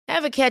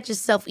Ever catch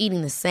yourself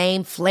eating the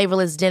same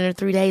flavorless dinner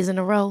 3 days in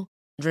a row?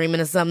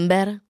 Dreaming of something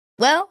better?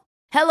 Well,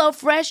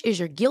 HelloFresh is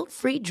your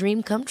guilt-free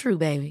dream come true,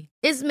 baby.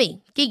 It's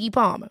me, Keke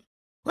Palmer.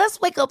 Let's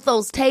wake up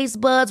those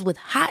taste buds with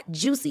hot,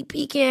 juicy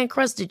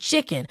pecan-crusted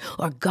chicken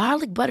or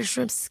garlic butter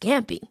shrimp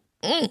scampi.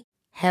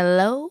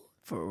 Hello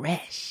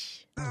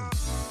Fresh.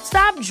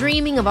 Stop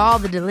dreaming of all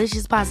the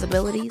delicious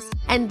possibilities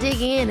and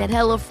dig in at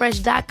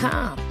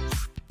HelloFresh.com.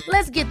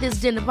 Let's get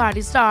this dinner party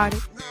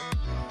started.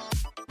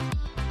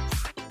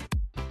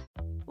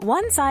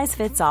 One size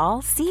fits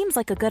all seems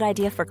like a good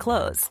idea for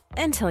clothes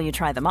until you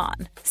try them on.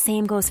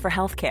 Same goes for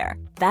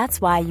healthcare. That's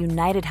why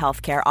United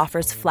Healthcare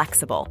offers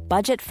flexible,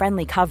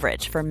 budget-friendly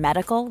coverage for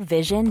medical,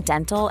 vision,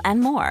 dental, and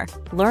more.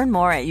 Learn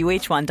more at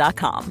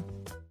uh1.com.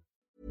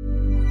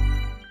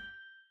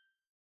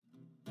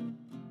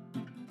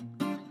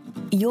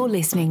 You're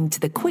listening to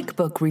the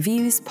QuickBook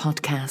Reviews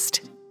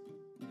podcast.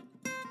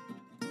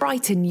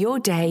 Brighten your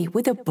day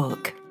with a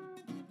book.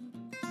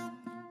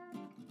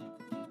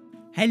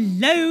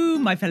 Hello,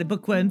 my fellow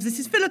bookworms. This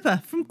is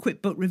Philippa from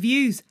QuickBook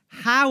Reviews.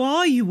 How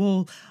are you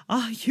all?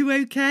 Are you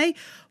okay?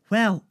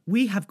 Well,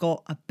 we have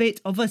got a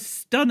bit of a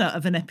stunner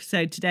of an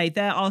episode today.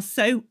 There are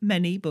so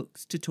many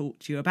books to talk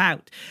to you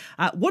about.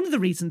 One of the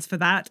reasons for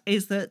that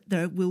is that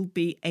there will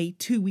be a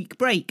 2-week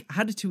break. I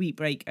had a 2-week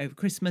break over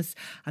Christmas,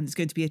 and there's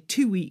going to be a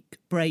 2-week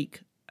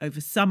break over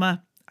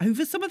summer.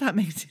 Over summer, that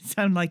makes it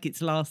sound like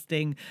it's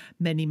lasting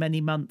many,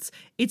 many months.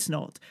 It's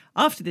not.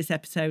 After this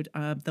episode,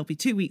 there'll be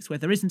 2 weeks where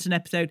there isn't an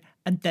episode,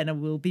 and then I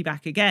will be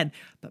back again.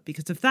 But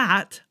because of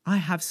that, I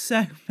have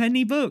so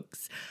many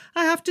books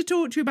I have to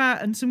talk to you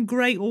about and some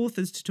great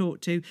authors to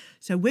talk to.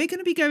 So we're going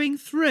to be going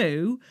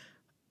through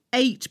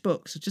 8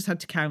 books. I just had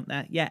to count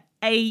there. Yeah,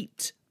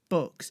 8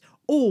 books,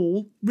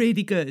 all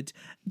really good.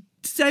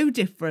 So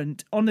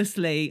different,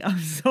 honestly. I'm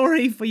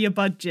sorry for your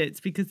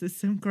budgets because there's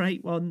some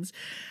great ones.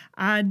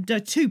 And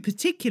 2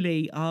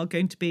 particularly are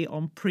going to be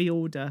on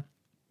pre-order.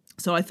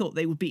 So I thought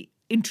they would be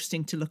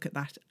interesting to look at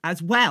that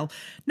as well.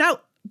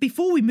 Now,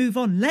 before we move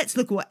on, let's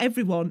look at what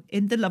everyone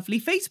in the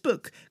lovely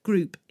Facebook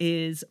group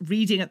is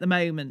reading at the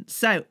moment.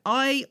 So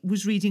I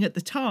was reading at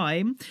the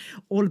time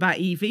All About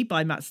Evie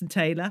by Mattson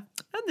Taylor,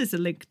 and there's a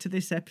link to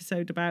this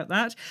episode about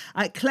that.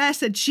 Claire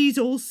said she's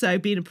also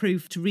been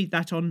approved to read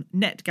that on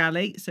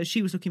NetGalley, so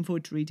she was looking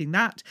forward to reading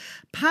that.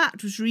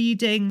 Pat was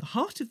reading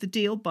Heart of the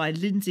Deal by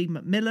Lindsay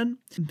Macmillan.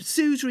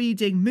 Sue's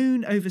reading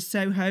Moon Over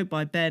Soho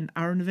by Ben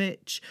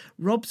Aronovich.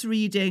 Rob's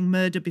reading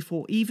Murder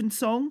Before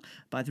Evensong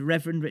by the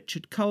Reverend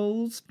Richard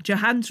Coles.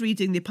 Johanne's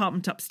reading The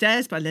Apartment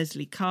Upstairs by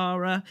Leslie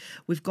Cara.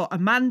 We've got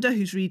Amanda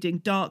who's reading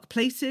Dark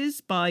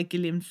Places by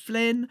Gillian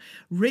Flynn.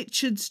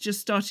 Richard's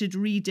just started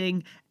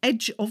reading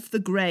Edge of the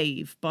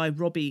Grave by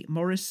Robbie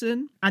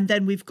Morrison. And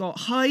then we've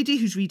got Heidi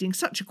who's reading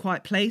Such a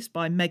Quiet Place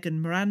by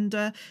Megan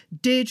Miranda.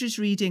 Deirdre's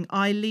reading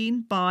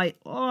Eileen by,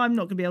 I'm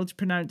not going to be able to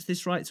pronounce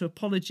this right, so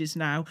apologies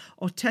now,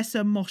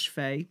 Ottessa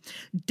Moshfegh.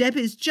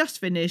 Debbie's just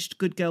finished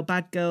Good Girl,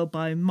 Bad Girl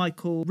by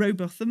Michael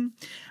Robotham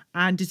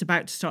and is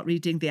about to start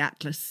reading The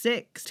Atlas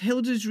Six.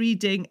 Hilda's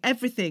reading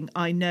Everything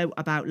I Know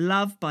About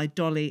Love by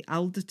Dolly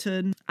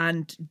Alderton.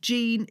 And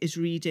Jean is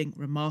reading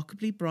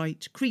Remarkably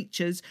Bright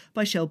Creatures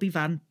by Shelby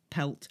Van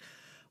Pelt.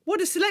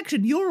 What a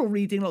selection. You're all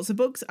reading lots of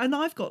books and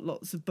I've got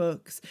lots of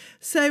books.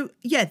 So,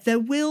 yeah, there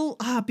will...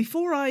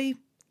 before I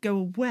go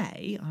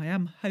away, I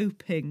am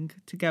hoping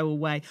to go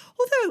away.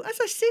 Although, as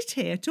I sit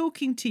here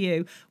talking to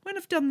you, when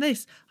I've done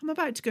this, I'm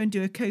about to go and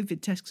do a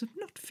COVID test because I'm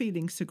not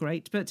feeling so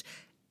great. But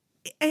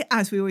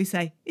as we always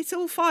say, it's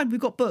all fine. We've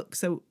got books,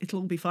 so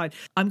it'll all be fine.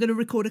 I'm going to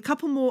record a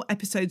couple more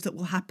episodes that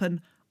will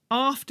happen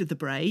after the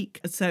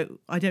break, so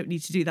I don't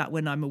need to do that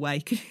when I'm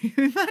away. Can you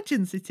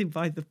imagine sitting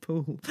by the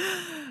pool,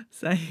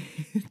 so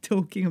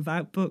talking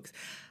about books?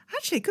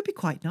 Actually, it could be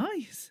quite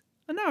nice.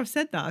 I know I've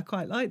said that, I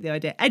quite like the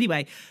idea.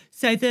 Anyway,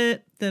 so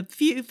the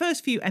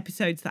first few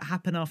episodes that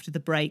happen after the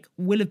break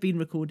will have been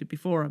recorded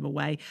before I'm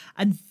away,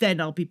 and then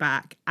I'll be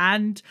back.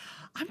 And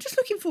I'm just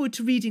looking forward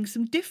to reading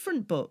some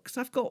different books.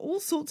 I've got all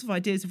sorts of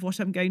ideas of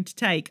what I'm going to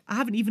take. I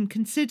haven't even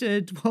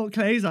considered what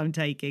clothes I'm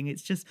taking.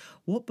 It's just,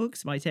 what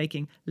books am I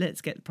taking?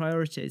 Let's get the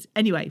priorities.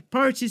 Anyway,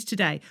 priorities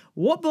today.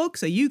 What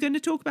books are you going to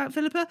talk about,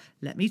 Philippa?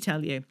 Let me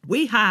tell you.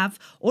 We have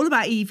All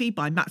About Evie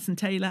by Mattson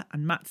Taylor,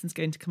 and Mattson's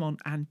going to come on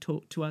and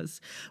talk to us.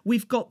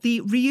 We've got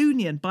The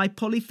Reunion by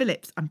Polly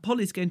Phillips, and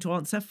Polly's going to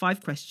answer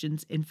 5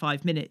 questions in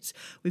 5 minutes.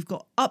 We've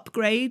got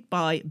Upgrade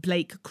by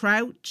Blake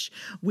Crouch.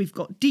 We've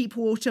got Deep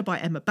Water by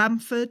Emma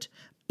Bamford.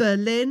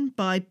 Berlin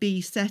by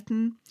B.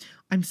 Seton.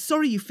 I'm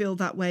Sorry You Feel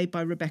That Way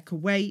by Rebecca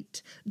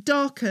Waite.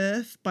 Dark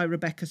Earth by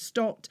Rebecca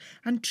Stott.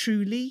 And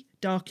Truly,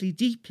 Darkly,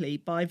 Deeply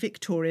by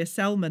Victoria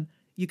Selman.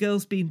 Your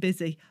girl's been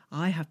busy.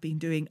 I have been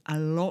doing a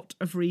lot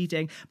of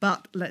reading,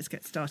 but let's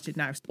get started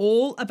now.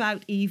 All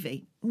About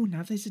Evie. Oh,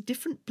 now there's a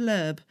different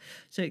blurb.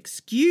 So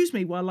excuse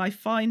me while I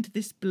find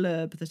this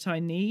blurb that I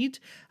need,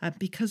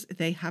 because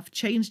they have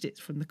changed it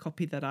from the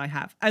copy that I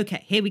have.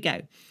 Okay, here we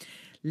go.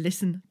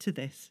 Listen to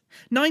this.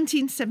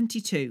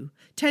 1972,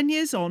 10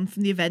 years on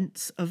from the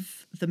events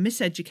of the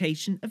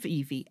miseducation of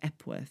Evie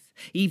Epworth.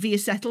 Evie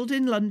is settled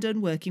in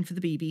London working for the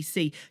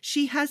BBC.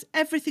 She has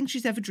everything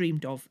she's ever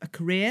dreamed of: a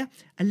career,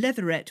 a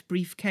leatherette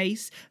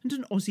briefcase and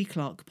an Aussie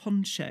Clark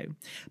poncho.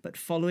 But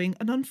following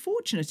an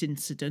unfortunate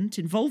incident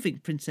involving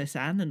Princess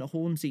Anne and a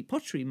Hornsey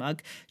pottery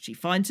mug, she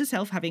finds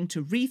herself having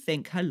to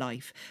rethink her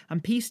life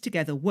and piece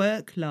together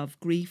work, love,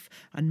 grief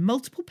and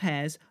multiple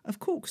pairs of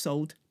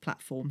cork-soled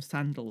platform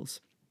sandals.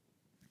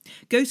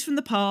 Ghosts from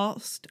the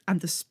past and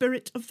the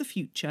spirit of the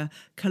future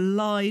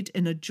collide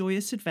in a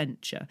joyous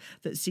adventure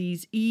that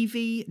sees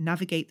Evie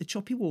navigate the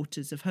choppy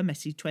waters of her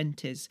messy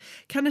 20s.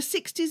 Can a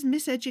 60s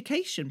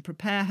miseducation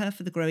prepare her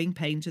for the growing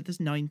pains of the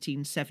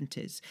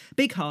 1970s?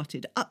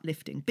 Big-hearted,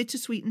 uplifting,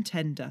 bittersweet and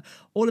tender,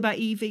 All About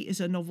Evie is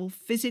a novel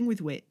fizzing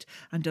with wit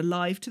and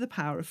alive to the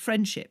power of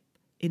friendship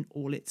in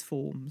all its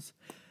forms.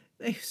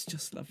 It's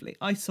just lovely.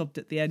 I sobbed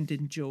at the end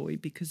in joy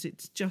because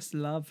it's just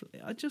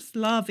lovely. I just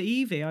love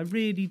Evie. I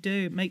really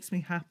do. It makes me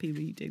happy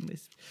reading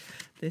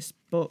this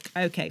book.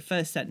 Okay,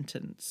 first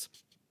sentence.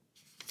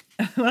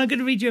 I'm going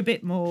to read you a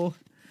bit more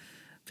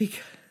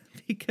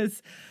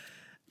because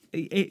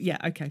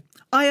okay.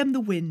 I am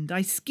the wind.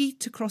 I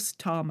skeet across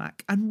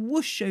tarmac and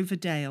whoosh over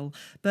dale.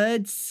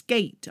 Birds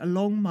skate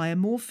along my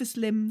amorphous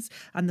limbs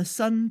and the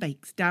sun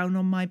bakes down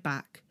on my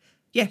back.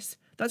 Yes,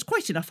 that's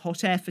quite enough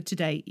hot air for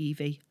today,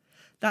 Evie.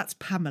 That's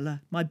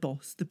Pamela, my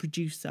boss, the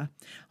producer.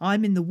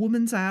 I'm in the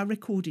Woman's Hour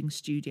recording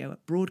studio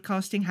at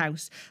Broadcasting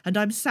House and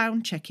I'm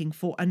sound checking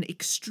for an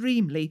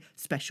extremely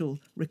special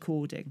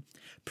recording.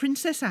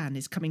 Princess Anne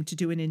is coming to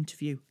do an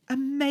interview.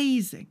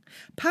 Amazing.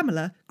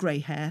 Pamela, grey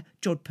hair,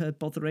 jodhpur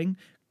bothering,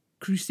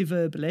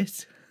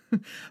 cruciverbalis,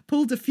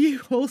 pulled a few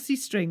horsey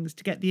strings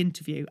to get the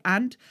interview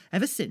and,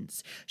 ever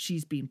since,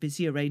 she's been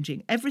busy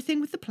arranging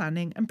everything with the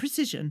planning and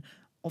precision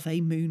of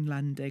a moon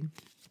landing.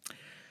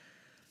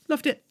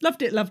 Loved it,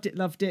 loved it, loved it,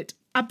 loved it.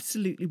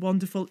 Absolutely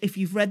wonderful. If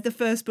you've read the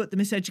first book, The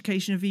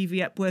Miseducation of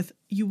Evie Epworth,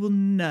 you will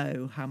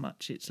know how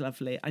much it's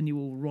lovely and you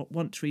will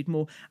want to read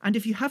more. And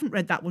if you haven't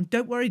read that one,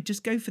 don't worry,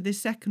 just go for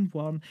this second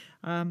one.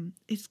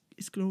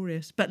 It's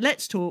glorious. But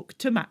let's talk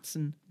to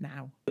Matson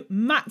now.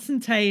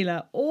 Matson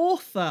Taylor,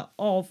 author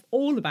of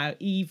All About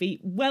Evie,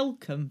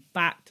 welcome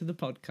back to the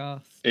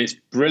podcast. It's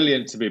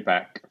brilliant to be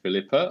back,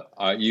 Philippa.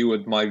 You were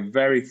my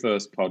very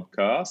first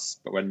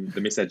podcast, but when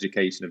The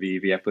Miseducation of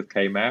Evie Epworth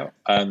came out,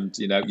 and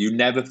you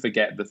never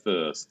forget the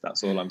first.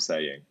 That's all I'm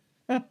saying.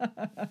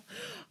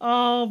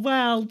 Oh,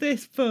 well,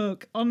 this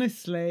book,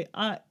 honestly,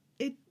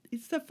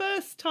 it's the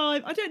first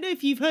time. I don't know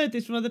if you've heard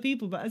this from other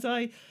people, but as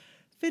I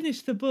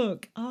finished the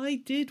book,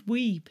 I did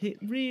weep.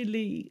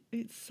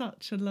 It's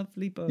such a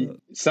lovely book.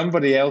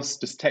 Somebody else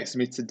just texted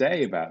me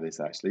today about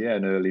this, actually,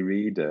 an early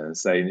reader,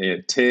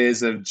 saying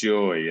tears of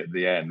joy at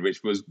the end,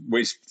 which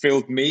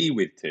filled me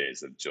with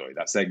tears of joy.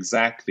 That's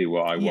exactly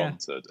what I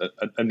wanted.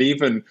 And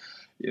even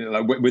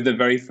with the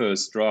very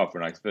first draft,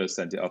 when I first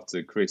sent it off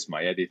to Chris,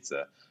 my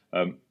editor,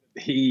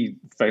 he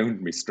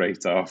phoned me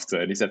straight after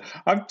and he said,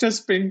 I've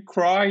just been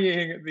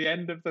crying at the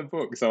end of the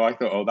book. So I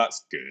thought,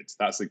 that's good.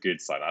 That's a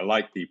good sign. I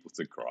like people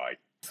to cry.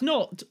 It's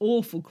not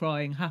awful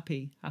crying,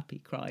 happy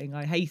crying.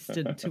 I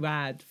hasten to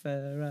add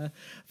for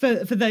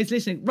those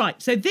listening.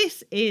 Right, so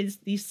this is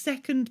the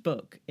second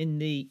book in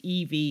the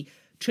Evie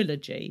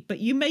trilogy, but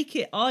you make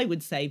it, I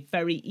would say,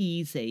 very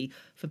easy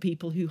for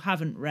people who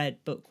haven't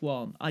read book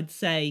one. I'd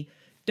say,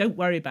 don't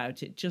worry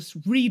about it. Just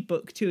read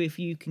book two if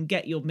you can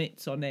get your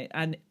mitts on it.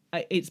 And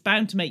it's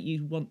bound to make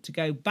you want to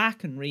go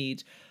back and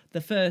read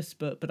the first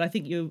book. But I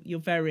think you're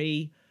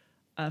very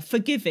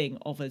forgiving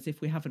of us if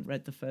we haven't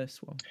read the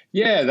first one.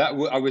 Yeah,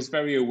 I was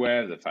very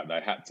aware of the fact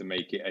that I had to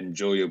make it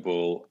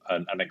enjoyable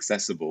and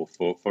accessible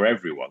for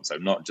everyone. So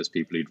not just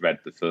people who'd read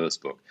the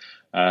first book.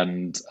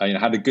 And I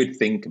had a good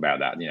think about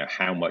that.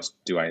 How much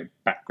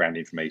background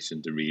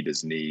information do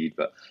readers need?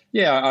 But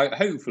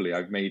hopefully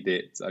I've made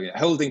it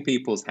holding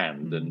people's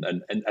hand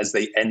and as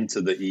they enter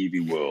the Evie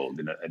world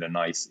in a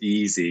nice,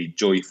 easy,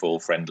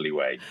 joyful, friendly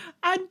way.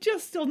 And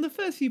just on the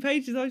first few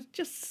pages, I was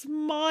just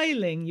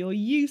smiling. Your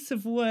use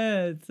of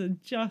words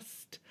and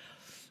just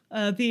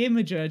the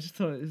imagery. I just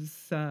thought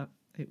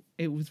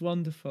it was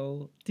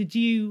wonderful. Did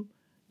you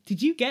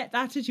get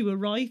that as you were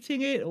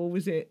writing it, or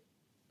was it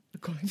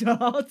quite a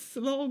hard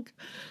slog?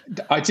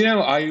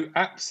 I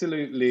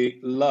absolutely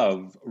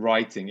love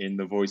writing in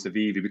the voice of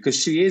Evie because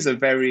she is a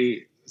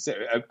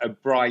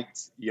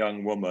bright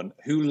young woman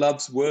who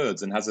loves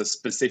words and has a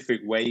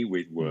specific way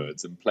with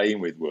words and playing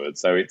with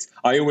words. So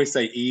I always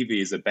say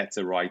Evie is a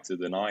better writer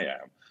than I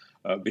am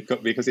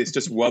because it's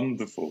just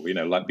wonderful,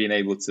 like being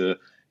able to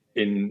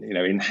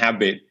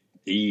inhabit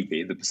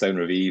Evie, the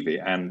persona of Evie,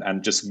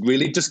 and just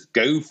really just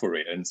go for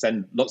it and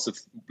send lots of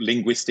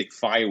linguistic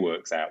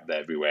fireworks out there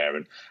everywhere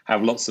and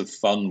have lots of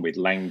fun with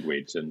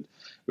language, and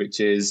which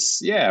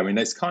is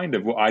it's kind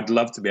of what I'd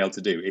love to be able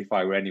to do if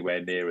I were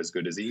anywhere near as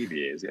good as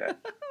Evie is.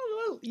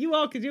 Well, you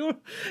are, because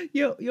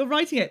you're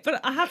writing it.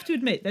 But I have to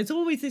admit, there's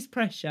always this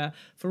pressure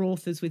for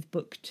authors with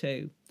book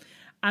two,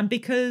 and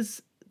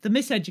because The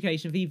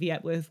Miseducation of Evie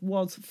Epworth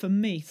was, for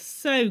me,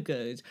 so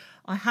good.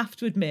 I have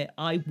to admit,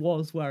 I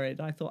was worried.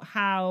 I thought,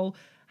 how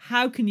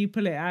can you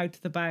pull it out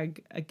of the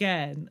bag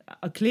again?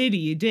 Clearly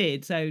you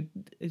did, so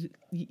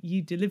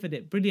you delivered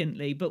it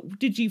brilliantly. But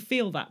did you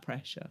feel that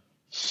pressure?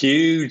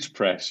 Huge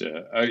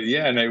pressure.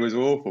 Yeah, and it was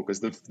awful because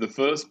the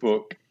first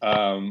book,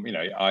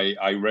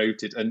 I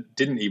wrote it and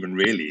didn't even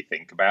really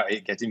think about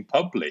it getting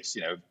published,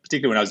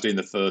 particularly when I was doing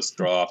the first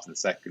draft and the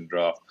second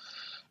draft.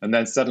 And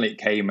then suddenly it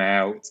came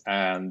out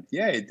and,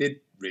 yeah, it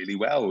did really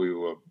well. We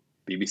were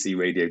BBC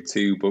Radio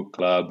 2 book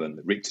club and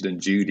the Richard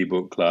and Judy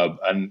book club.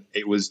 And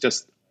it was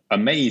just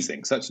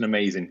amazing, such an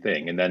amazing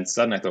thing. And then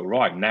suddenly I thought,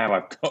 right, now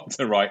I've got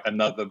to write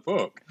another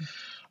book.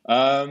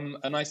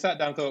 And I sat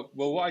down and thought,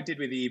 well, what I did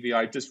with Evie,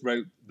 I just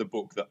wrote the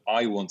book that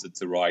I wanted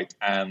to write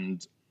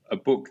and a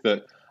book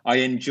that I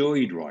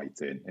enjoyed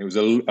writing. It was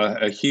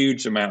a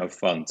huge amount of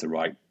fun to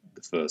write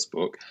the first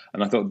book.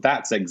 And I thought,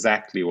 that's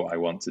exactly what I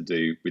want to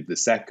do with the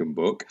second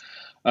book.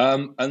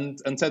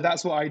 And so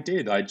that's what I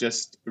did. I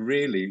just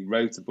really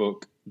wrote a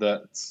book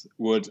that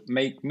would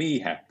make me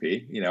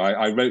happy.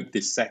 I wrote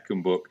this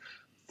second book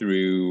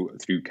through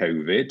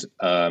COVID.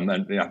 And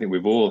I think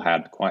we've all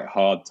had quite a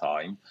hard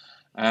time.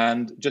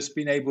 And just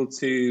being able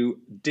to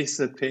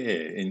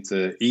disappear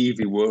into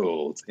Evie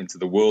world, into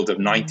the world of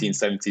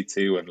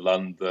 1972 and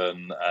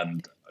London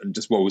and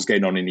just what was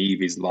going on in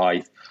Evie's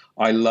life.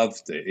 I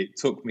loved it. It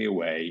took me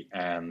away.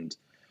 And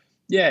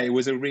yeah, it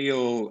was a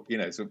real,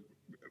 sort of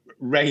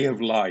ray of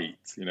light,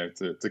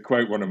 to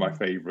quote one of my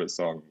favorite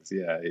songs.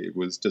 Yeah, it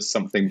was just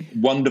something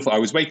wonderful. I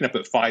was waking up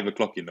at 5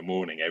 o'clock in the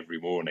morning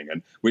every morning,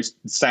 and which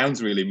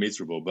sounds really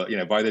miserable, but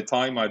by the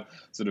time I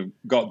sort of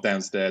got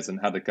downstairs and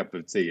had a cup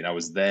of tea and I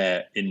was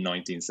there in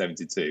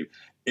 1972,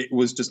 it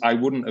was just, I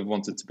wouldn't have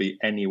wanted to be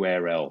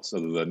anywhere else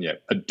other than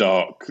a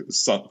dark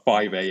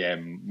 5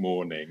 a.m.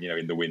 morning,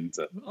 in the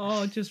winter.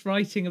 Oh, just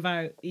writing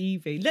about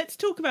Evie. Let's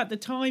talk about the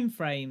time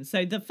frame.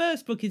 So the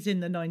first book is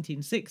in the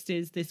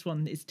 1960s. This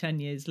one is 10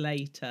 years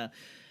later.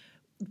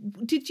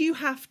 Did you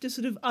have to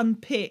sort of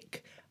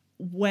unpick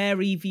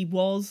where Evie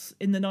was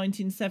in the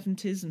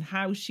 1970s and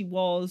how she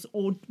was,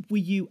 or were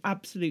you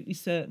absolutely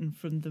certain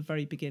from the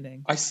very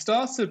beginning? I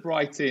started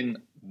writing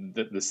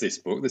the Sis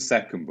book, the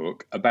second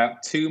book,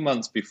 about 2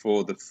 months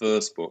before the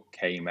first book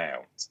came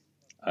out.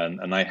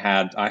 And I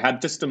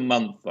had just a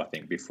month, I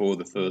think, before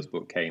the first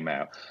book came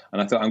out. And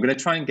I thought, I'm going to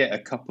try and get a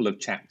couple of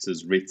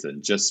chapters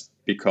written just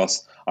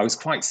because I was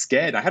quite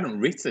scared. I hadn't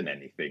written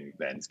anything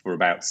then for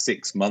about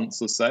 6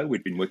 months or so.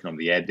 We'd been working on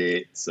the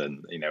edits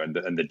and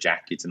the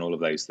jacket and all of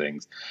those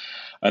things.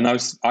 And I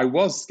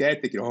was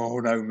scared, thinking,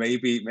 oh no,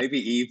 maybe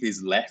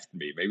Evie's left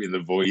me. Maybe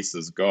the voice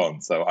has gone.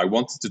 So I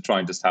wanted to try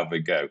and just have a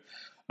go.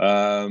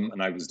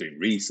 And I was doing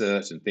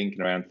research and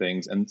thinking around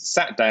things and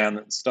sat down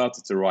and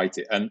started to write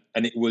it. And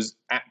it was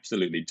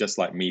absolutely just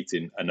like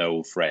meeting an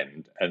old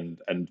friend. And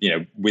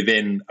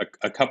within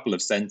a couple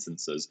of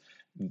sentences,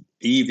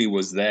 Evie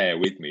was there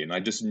with me. And I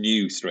just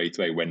knew straight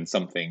away when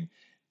something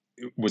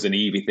was an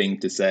Evie thing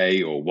to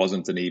say or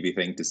wasn't an Evie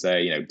thing to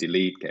say,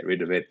 delete, get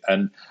rid of it.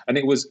 And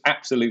it was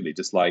absolutely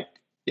just like,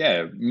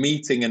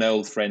 meeting an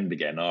old friend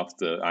again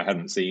after I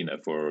hadn't seen her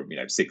for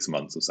 6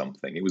 months or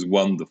something. It was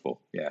wonderful.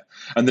 Yeah,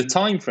 and the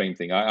time frame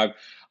thing, I've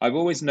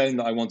always known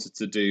that I wanted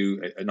to do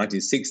a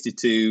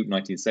 1962,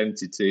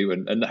 1972,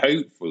 and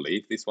hopefully,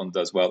 if this one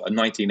does well, a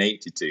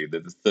 1982, the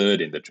third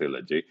in the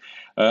trilogy,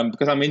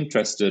 because I'm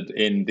interested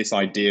in this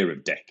idea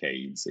of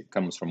decades. It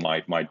comes from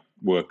my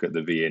work at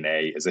the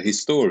V&A as a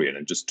historian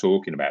and just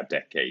talking about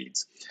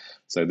decades.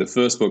 So the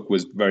first book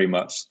was very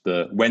much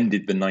when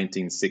did the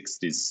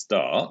 1960s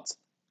start?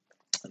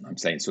 And I'm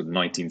saying sort of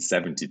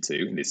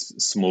 1972 in this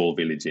small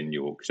village in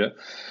Yorkshire.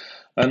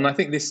 And I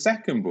think this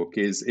second book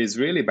is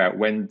really about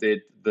when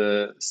did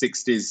the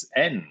 60s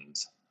end?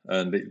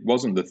 And it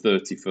wasn't the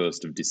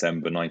 31st of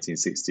December,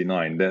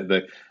 1969.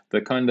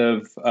 The kind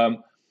of,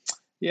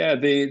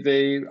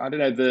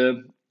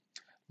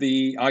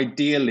 the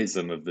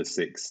idealism of the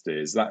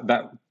 60s,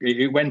 that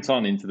it went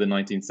on into the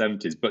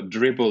 1970s, but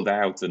dribbled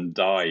out and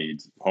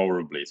died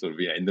horribly, sort of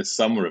in the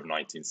summer of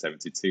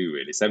 1972,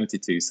 really,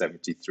 72,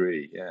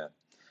 73, yeah.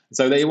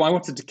 So I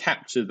wanted to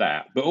capture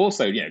that, but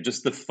also,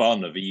 just the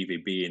fun of Evie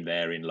being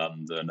there in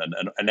London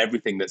and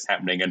everything that's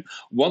happening. And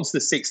once the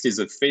 60s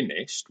are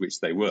finished,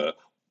 which they were,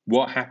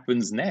 what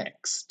happens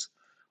next?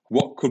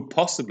 What could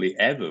possibly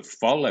ever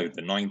follow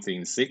the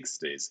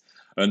 1960s?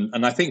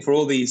 And I think for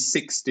all these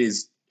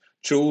 60s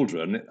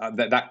children,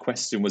 that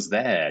question was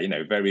there,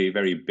 very,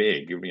 very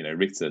big,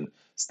 written,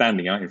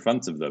 standing out in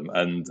front of them,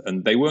 and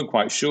they weren't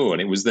quite sure.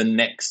 And it was the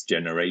next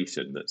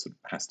generation that sort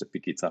of has to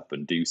pick it up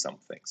and do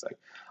something. So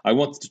I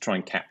wanted to try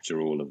and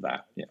capture all of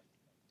that,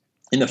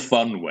 in a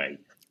fun way.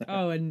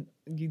 Oh, and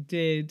you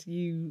did.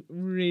 You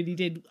really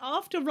did.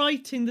 After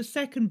writing the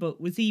second book,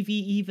 was Evie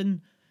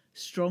even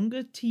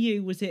stronger to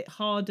you? Was it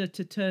harder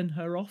to turn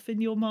her off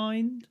in your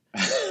mind?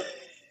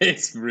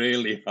 It's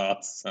really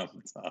hard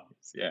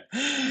sometimes. Yeah,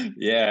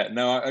 yeah.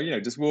 No,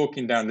 just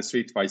walking down the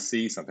street, if I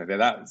see something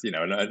that's,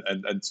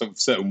 and sort of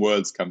certain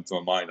words come to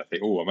my mind, I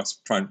think, oh, I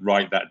must try and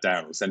write that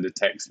down or send a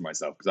text to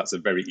myself, because that's a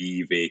very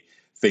Evie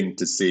thing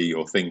to see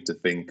or thing to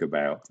think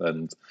about.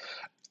 And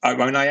I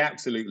mean, I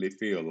absolutely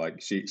feel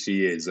like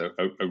she is a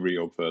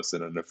real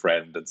person and a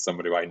friend and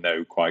somebody who I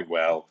know quite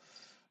well.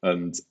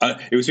 And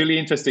it was really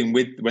interesting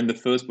when the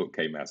first book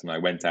came out, and I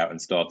went out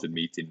and started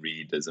meeting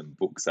readers and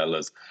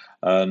booksellers,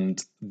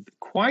 and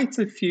quite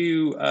a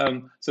few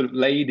sort of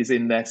ladies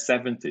in their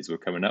 70s were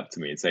coming up to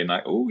me and saying,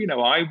 like, oh,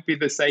 I'd be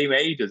the same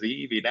age as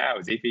Evie now,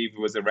 as if Evie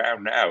was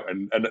around now.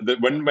 And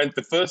when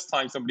the first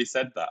time somebody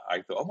said that,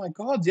 I thought, oh my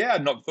God, yeah,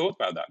 I'd not thought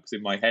about that, because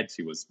in my head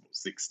she was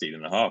 16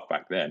 and a half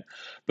back then.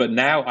 But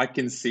now I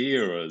can see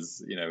her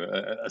as,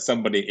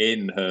 somebody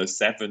in her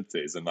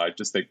 70s, and I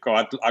just think,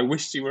 God, I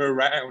wish she were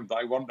around.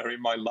 I want her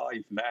in my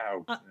life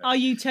now. Are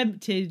you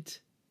tempted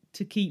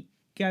to keep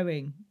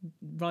going,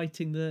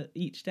 writing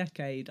each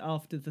decade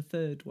after the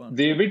third one?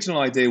 The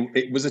original idea,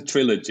 it was a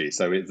trilogy,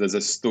 so there's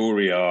a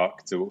story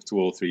arc to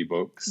all three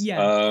books.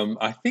 Yeah.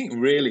 I think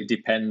really it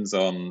depends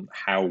on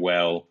how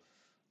well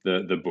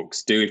the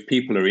books do. If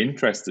people are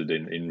interested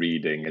in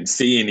reading and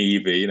seeing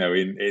Evie, in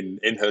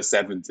her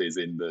 70s,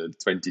 in the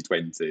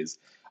 2020s.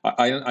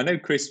 I know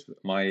Chris,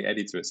 my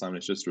editor at Simon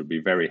 & Schuster, would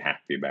be very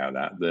happy about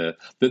that.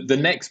 The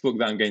next book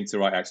that I'm going to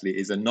write actually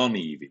is a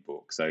non-Evie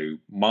book. So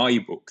my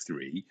book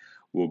 3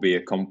 will be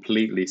a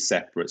completely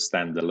separate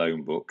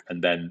standalone book,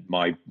 and then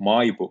my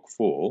book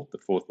 4, the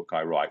fourth book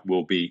I write,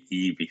 will be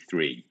Evie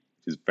 3,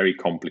 which is very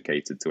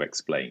complicated to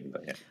explain.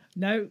 But yeah.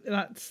 No,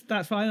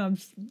 that's fine. I'm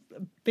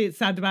a bit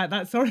sad about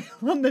that. Sorry,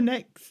 on the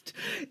next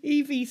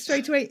Evie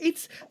straight away.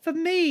 For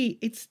me,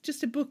 it's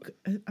just a book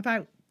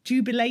about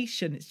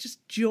jubilation. It's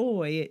just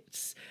joy.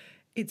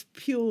 It's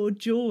pure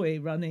joy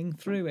running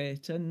through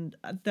it, and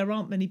there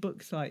aren't many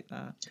books like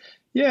that.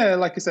 Yeah,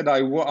 like I said,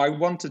 I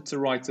wanted to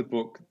write a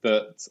book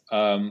that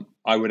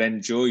I would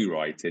enjoy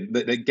writing,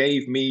 that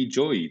gave me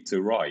joy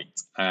to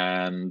write,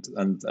 and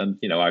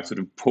I've sort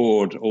of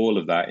poured all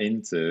of that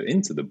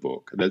into the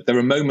book. There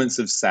are moments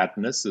of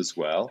sadness as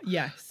well.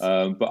 Yes,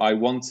 but I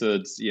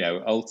wanted,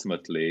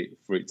 ultimately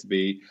for it to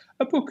be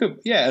a book of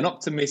an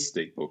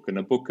optimistic book, and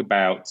a book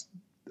about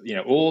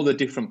all the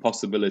different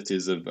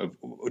possibilities of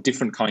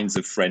different kinds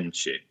of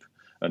friendship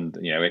and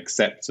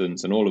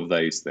acceptance and all of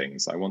those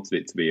things. I wanted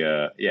it to be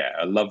a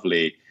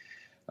lovely,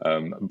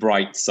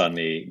 bright,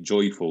 sunny,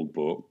 joyful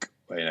book,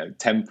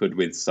 tempered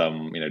with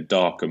some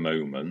darker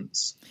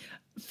moments.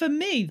 For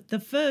me,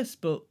 the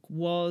first book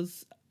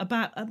was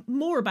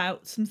more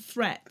about some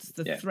threats,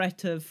 the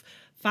threat of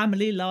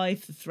family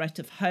life, the threat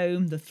of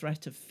home, the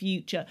threat of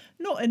future,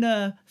 not in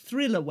a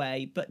thriller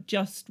way, but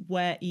just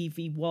where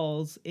Evie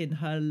was in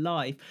her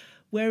life.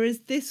 Whereas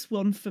this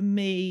one, for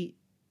me,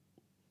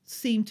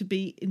 seemed to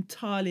be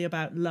entirely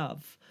about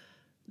love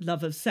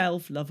of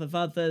self, love of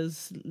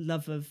others,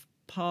 love of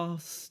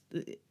past.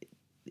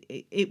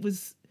 It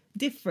was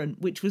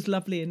different, which was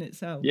lovely in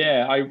itself.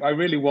 Yeah, I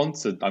really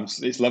wanted,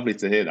 it's lovely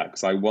to hear that,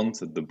 because I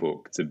wanted the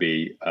book to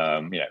be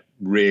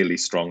really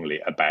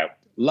strongly about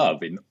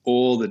love, in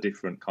all the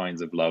different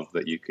kinds of love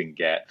that you can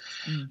get.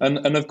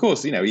 And of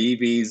course,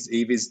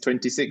 Evie's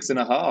 26 and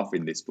a half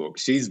in this book.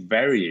 She's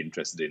very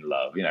interested in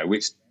love,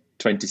 which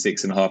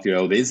 26 and a half year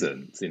old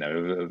isn't,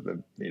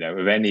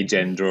 of any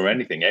gender or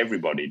anything.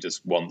 Everybody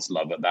just wants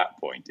love at that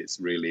point. It's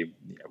really,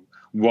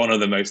 one of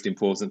the most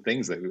important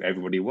things that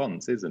everybody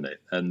wants, isn't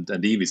it? And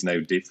Evie's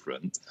no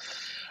different.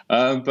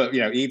 But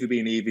Evie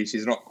being Evie,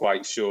 she's not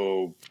quite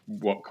sure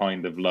what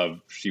kind of love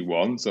she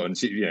wants, and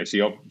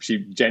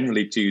she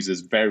generally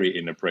chooses very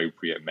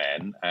inappropriate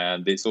men,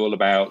 and it's all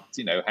about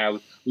how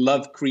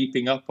love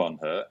creeping up on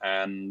her.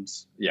 And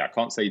I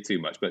can't say too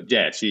much, but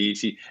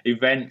she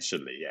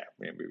eventually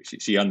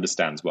she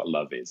understands what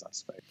love is, I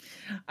suppose.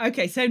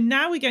 Okay, so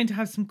now we're going to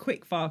have some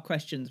quick fire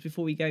questions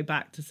before we go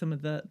back to some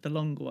of the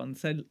longer ones.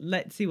 So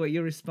let's see what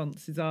your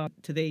responses are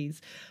to these.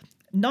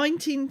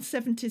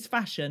 1970s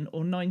fashion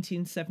or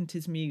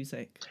 1970s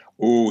music?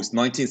 Oh, it's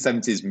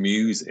 1970s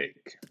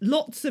music.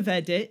 Lots of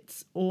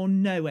edits or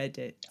no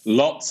edits?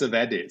 Lots of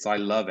edits. I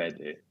love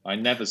edit. I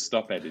never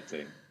stop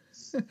editing.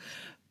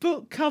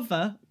 Book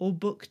cover or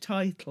book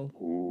title?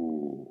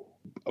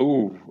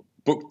 Ooh,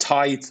 book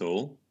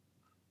title,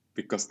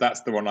 because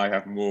that's the one I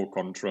have more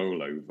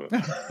control over.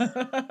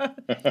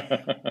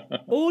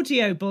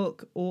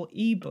 Audiobook or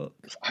ebook?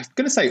 I was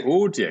going to say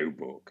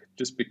audiobook,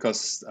 just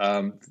because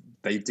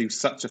they do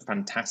such a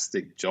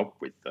fantastic job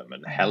with them.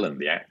 And Helen,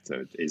 the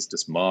actor, is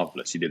just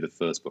marvellous. She did the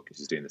first book and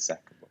she's doing the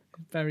second book.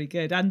 Very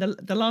good. And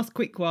the last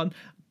quick one,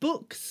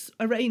 books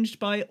arranged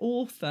by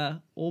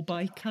author or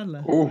by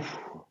colour? Oh,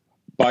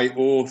 by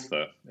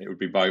author. It would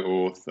be by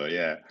author,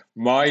 yeah.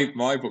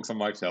 My books on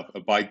my shelf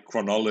are by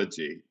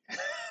chronology.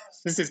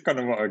 This is kind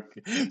of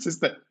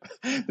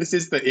this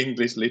is the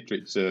English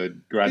literature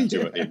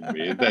graduate in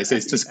me. It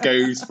just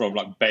goes from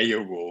like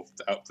Beowulf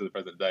up to the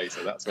present day.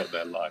 So that's what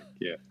they're like.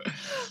 Yeah.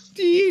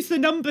 Do you use the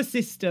number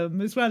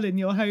system as well in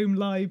your home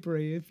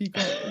library? Have you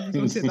got it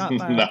that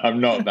bad? No,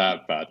 I'm not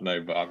that bad.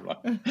 No, but I'm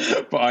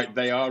like,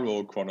 they are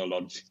all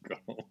chronological.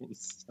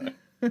 So.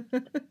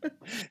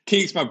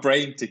 Keeps my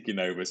brain ticking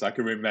over, so I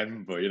can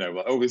remember.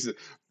 This is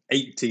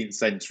 18th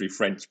century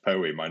French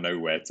poem, I know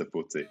where to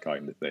put it,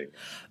 kind of thing.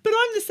 But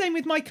I'm the same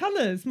with my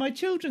colours. My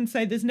children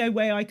say there's no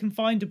way I can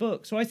find a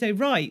book. So I say,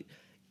 right,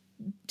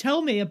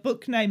 tell me a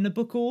book name and a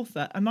book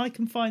author, and I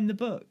can find the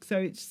book. So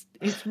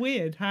it's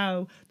weird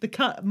how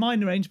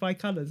mine are arranged by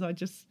colours. I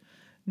just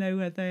know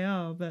where they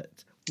are,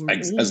 but...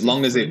 As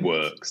long as it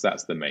works,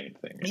 that's the main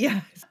thing.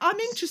 Yes. I'm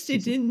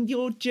interested in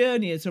your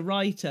journey as a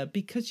writer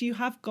because you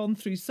have gone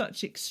through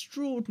such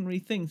extraordinary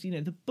things,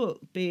 the book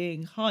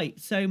being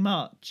hyped so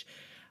much.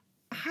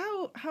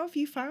 How have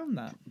you found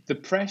that? The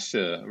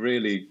pressure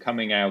really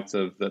coming out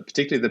of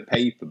particularly the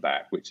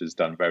paperback, which has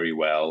done very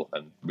well,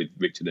 and with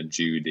Richard and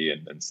Judy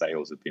and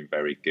sales have been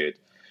very good.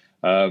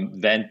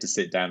 Then to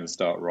sit down and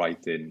start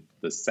writing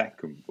the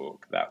second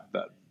book,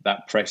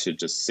 that pressure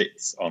just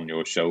sits on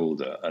your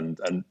shoulder,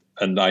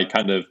 and I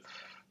kind of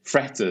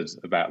fretted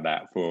about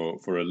that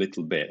for a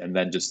little bit, and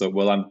then just thought,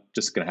 well, I'm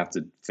just going to have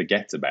to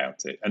forget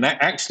about it. And that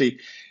actually,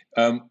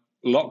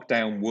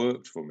 lockdown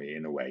worked for me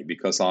in a way,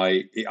 because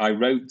I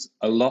wrote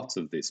a lot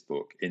of this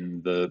book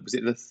was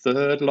it the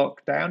third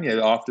lockdown?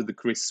 After the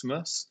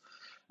Christmas.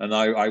 And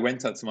I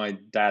went up to my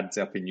dad's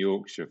up in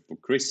Yorkshire for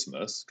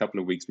Christmas, a couple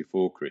of weeks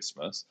before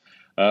Christmas,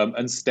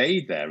 and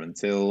stayed there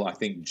until I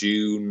think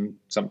June,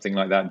 something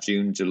like that,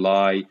 June,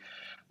 July.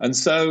 And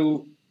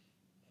so,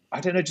 I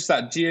don't know, just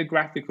that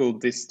geographical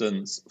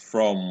distance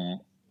from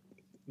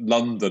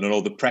London and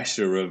all the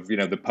pressure of,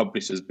 the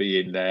publishers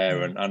being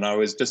there. And I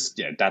was just,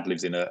 Dad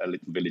lives in a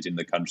little village in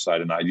the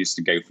countryside, and I used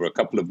to go for a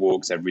couple of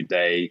walks every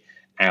day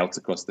out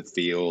across the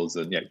fields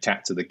and,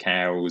 chat to the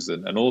cows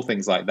and all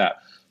things like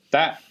that.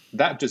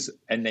 That just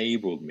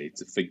enabled me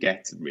to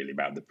forget really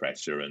about the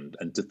pressure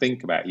and to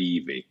think about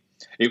Evie.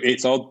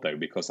 It's odd, though,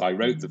 because I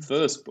wrote the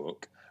first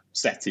book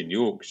set in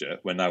Yorkshire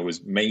when I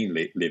was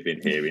mainly living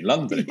here in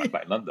London, in my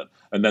flat in London.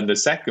 And then the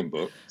second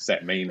book,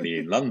 set mainly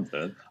in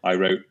London, I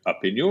wrote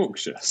up in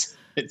Yorkshire.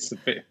 It's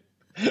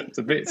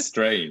a bit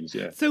strange,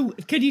 yeah. So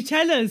can you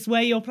tell us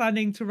where you're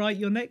planning to write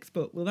your next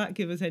book? Will that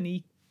give us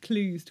any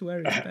clues to where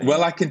it's based?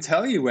 Well, I can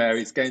tell you where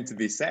it's going to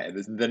be set.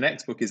 The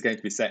next book is going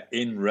to be set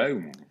in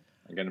Rome.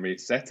 I'm going to be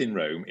set in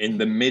Rome in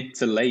the mid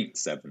to late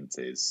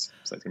 70s.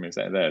 So it's going to be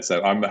set there.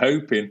 So I'm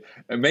hoping,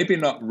 maybe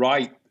not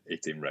write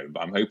it in Rome,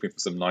 but I'm hoping for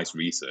some nice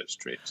research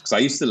trips, because I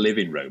used to live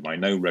in Rome. I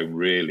know Rome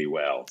really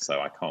well,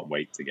 so I can't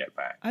wait to get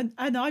back. And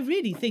I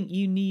really think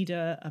you need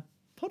a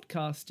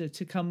podcaster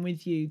to come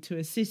with you to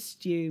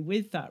assist you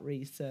with that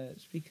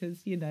research,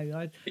 because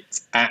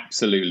it's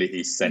absolutely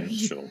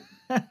essential.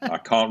 I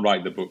can't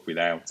write the book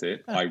without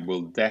it. I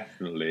will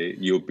definitely.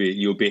 You'll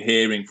be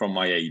hearing from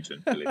my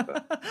agent,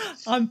 Philippa.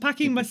 I'm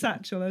packing my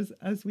satchel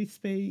as we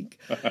speak.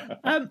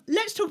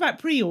 Let's talk about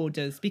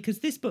pre-orders, because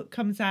this book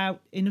comes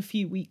out in a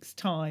few weeks'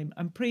 time,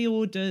 and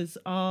pre-orders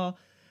are,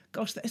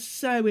 gosh, they're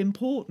so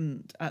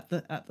important at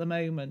the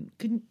moment.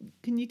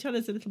 Can you tell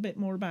us a little bit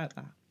more about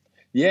that?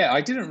 Yeah,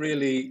 I didn't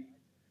really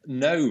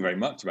know very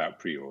much about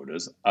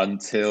pre-orders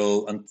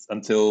until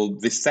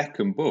this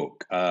second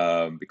book,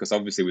 because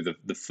obviously with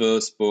the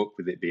first book,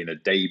 with it being a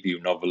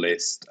debut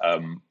novelist,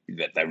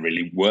 there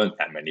really weren't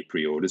that many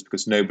pre-orders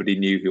because nobody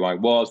knew who I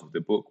was, what the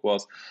book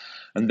was.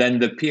 And then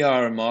the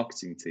PR and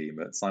marketing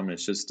team at Simon &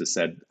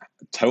 Schuster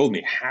told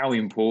me how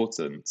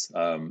important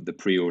the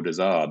pre-orders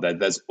are.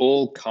 There's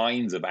all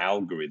kinds of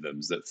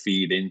algorithms that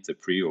feed into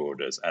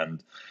pre-orders,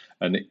 and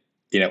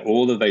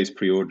all of those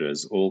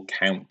pre-orders all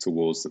count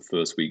towards the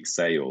first week's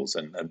sales.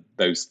 And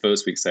those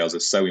first week's sales are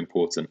so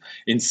important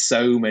in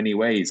so many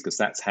ways, because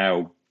that's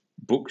how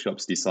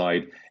bookshops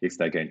decide if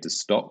they're going to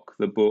stock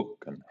the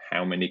book and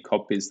how many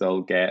copies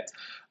they'll get.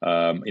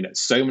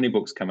 So many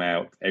books come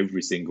out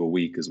every single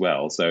week as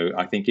well. So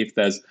I think if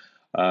there's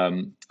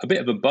a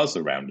bit of a buzz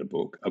around a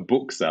book, a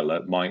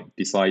bookseller might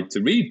decide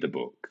to read the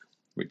book,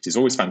 which is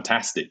always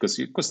fantastic, because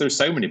of course there are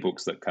so many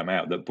books that come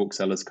out that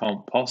booksellers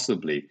can't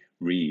possibly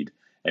read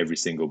every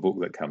single book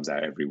that comes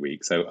out every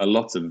week. So a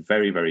lot of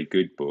very, very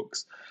good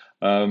books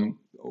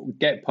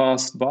get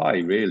passed by,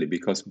 really,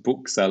 because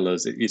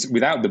booksellers,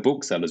 without the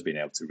booksellers being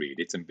able to read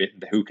it and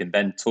who can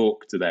then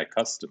talk to their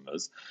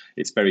customers,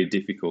 it's very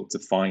difficult to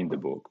find a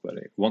book. But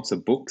once a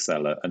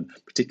bookseller, and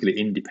particularly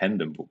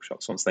independent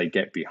bookshops, once they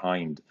get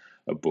behind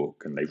a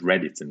book and they've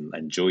read it and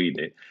enjoyed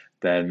it,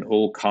 then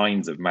all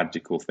kinds of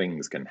magical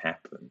things can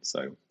happen.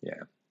 So,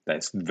 yeah,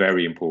 that's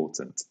very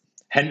important.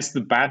 Hence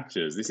the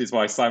badges. This is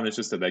why Simon &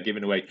 Schuster, they're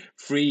giving away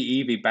free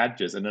Evie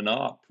badges and an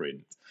art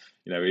print.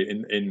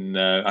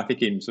 I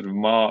think in sort of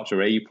March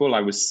or April,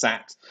 I was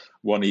sat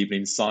one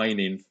evening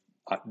signing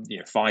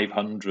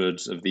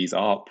 500 of these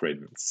art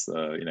prints,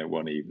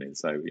 one evening.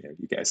 So,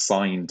 you get a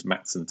signed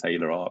Matson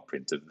Taylor art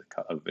print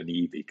of an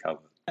Evie cover.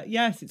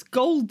 Yes, it's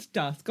gold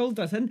dust.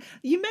 And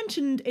you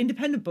mentioned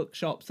independent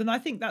bookshops, and I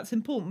think that's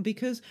important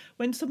because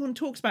when someone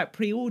talks about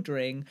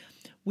pre-ordering,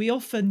 we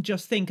often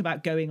just think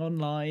about going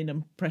online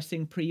and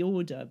pressing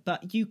pre-order,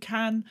 but you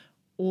can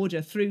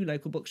order through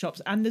local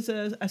bookshops, and there's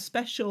a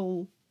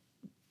special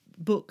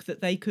book that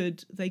they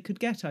could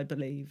get, I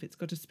believe. It's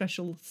got a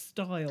special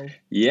style.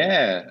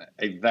 Yeah,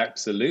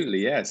 absolutely.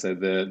 Yeah. So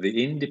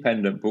the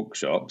independent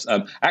bookshops,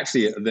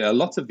 actually, a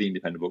lot of the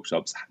independent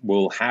bookshops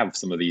will have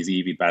some of these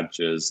Evie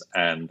badges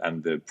and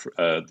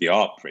the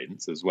art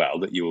prints as well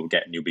that you will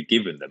get, and you'll be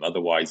given them.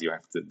 Otherwise, you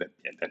have to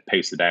they're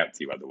posted out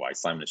to you. Otherwise,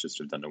 Simon has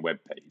just done a web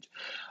page.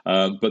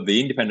 But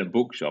the independent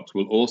bookshops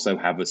will also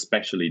have a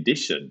special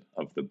edition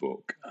of the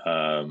book,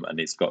 and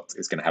it's going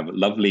to have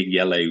lovely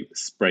yellow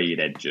sprayed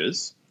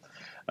edges.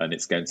 And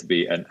it's going to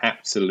be an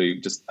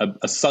absolute, just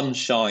a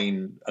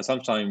sunshine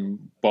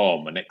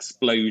bomb, an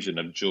explosion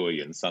of joy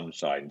and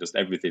sunshine. Just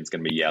everything's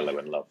going to be yellow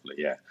and lovely,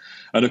 yeah.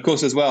 And of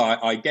course, as well,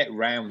 I get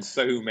round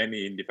so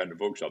many independent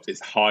bookshops.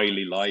 It's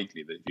highly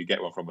likely that if you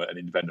get one from an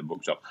independent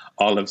bookshop,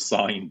 I'll have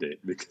signed it,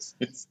 because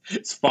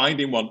it's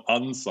finding one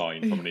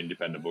unsigned from an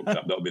independent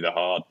bookshop that'll be the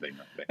hard thing,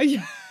 I think.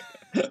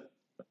 Yeah.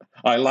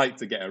 I like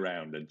to get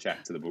around and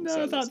chat to the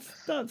booksellers. No,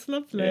 that's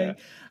lovely. Yeah.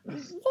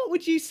 What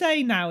would you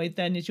say now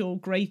then is your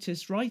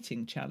greatest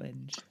writing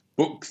challenge?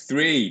 Book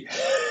 3.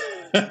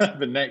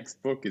 The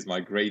next book is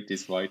my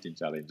greatest writing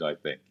challenge, I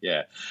think.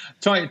 Yeah,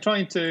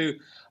 trying to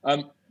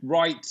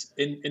write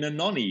in a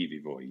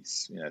non-Evie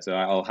voice. Yeah, so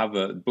I'll have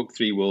a book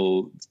 3.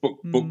 Book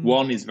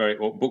 1 is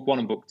book 1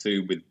 and book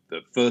 2 with the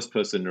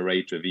first-person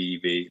narrator of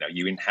Evie.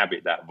 You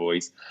inhabit that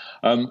voice.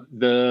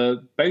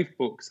 Both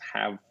books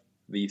have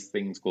these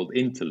things called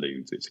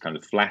interludes, which are kind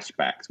of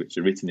flashbacks, which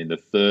are written in the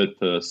third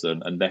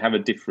person, and they have a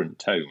different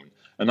tone.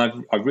 And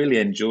I've really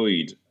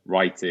enjoyed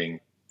writing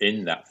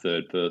in that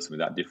third person with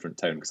that different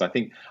tone, because I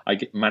think I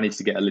managed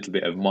to get a little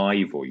bit of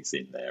my voice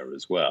in there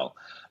as well.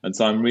 And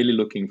so I'm really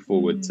looking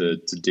forward to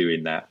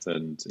doing that,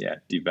 and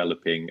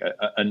developing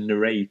a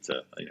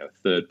narrator, a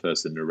third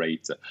person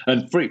narrator,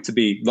 and for it to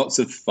be lots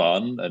of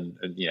fun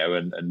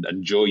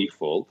and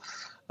joyful.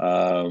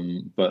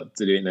 But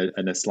to do it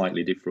in a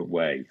slightly different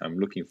way. I'm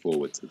looking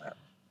forward to that.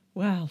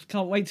 Well,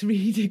 can't wait to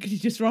read it. Could you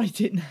just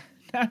write it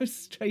now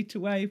straight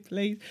away,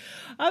 please?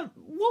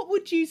 What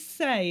would you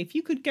say if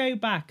you could go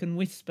back and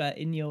whisper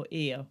in your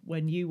ear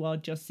when you are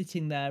just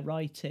sitting there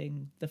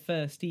writing the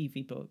first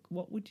Evie book?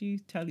 What would you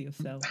tell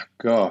yourself?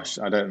 Gosh,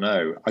 I don't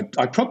know.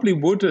 I probably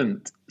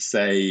wouldn't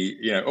say,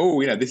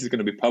 this is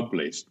going to be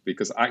published,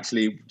 because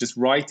actually just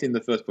writing the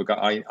first book,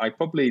 I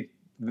probably...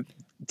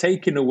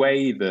 taking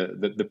away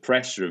the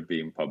pressure of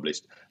being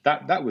published,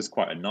 that was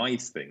quite a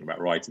nice thing about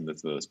writing the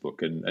first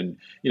book. And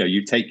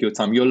you take your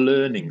time. You're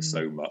learning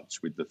so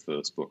much with the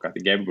first book. I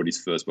think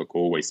everybody's first book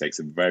always takes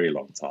a very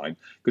long time,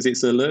 because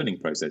it's a learning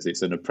process.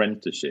 It's an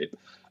apprenticeship.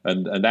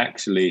 And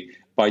actually,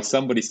 by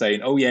somebody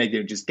saying,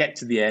 just get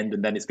to the end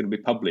and then it's going to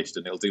be published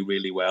and it'll do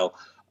really well,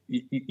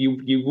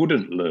 you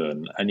wouldn't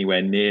learn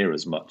anywhere near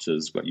as much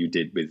as what you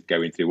did with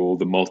going through all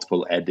the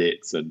multiple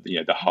edits and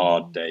the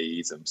hard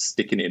days and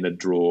sticking it in a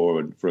drawer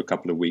and for a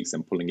couple of weeks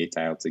and pulling it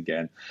out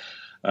again.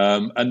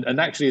 And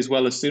actually, as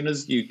well, as soon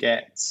as you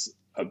get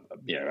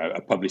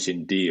a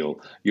publishing deal,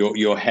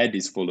 your head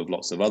is full of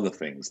lots of other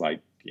things,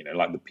 like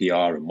the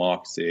PR and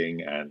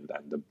marketing and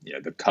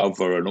the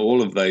cover and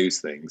all of those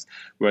things.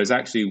 Whereas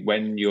actually,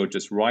 when you're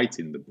just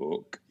writing the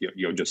book,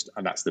 you're just,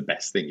 and that's the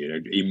best thing,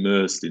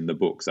 immersed in the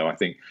book. So I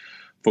think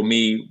for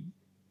me,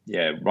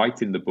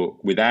 writing the book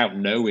without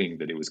knowing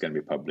that it was going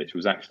to be published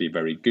was actually a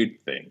very good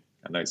thing.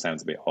 I know it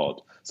sounds a bit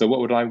odd. So what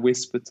would I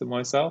whisper to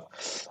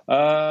myself?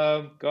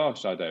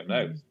 Gosh, I don't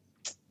know.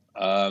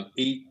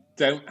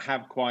 Don't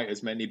have quite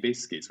as many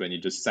biscuits when you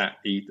just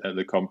eat at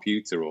the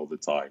computer all the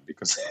time,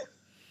 because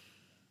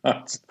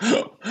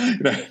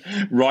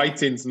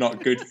writing's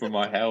not good for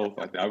my health.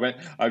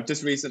 I've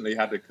just recently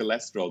had a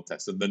cholesterol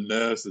test, and the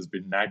nurse has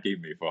been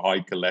nagging me for high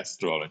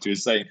cholesterol, and she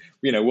was saying,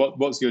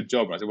 what's your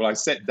job? And I said, well, I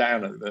sit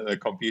down at the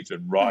computer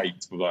and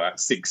write for like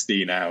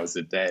 16 hours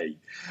a day,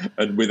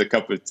 and with a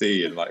cup of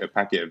tea and like a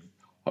packet of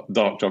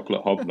dark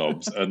chocolate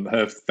hobnobs. And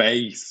her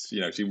face,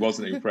 she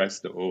wasn't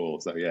impressed at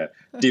all. So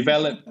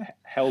develop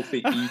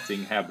healthy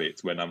eating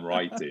habits when I'm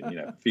writing,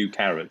 a few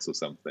carrots or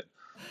something.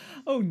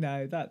 Oh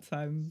no, that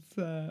sounds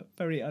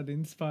very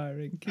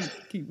uninspiring.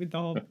 Keep with the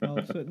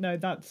hobnobs. But no,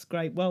 that's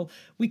great. Well,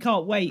 we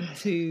can't wait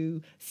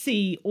to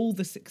see all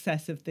the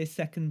success of this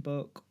second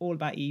book, all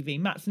about Evie.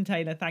 Matson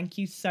Taylor, thank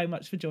you so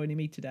much for joining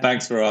me today.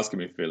 Thanks for asking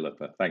me,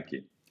 Philippa. Thank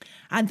you.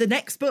 And the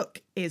next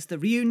book is The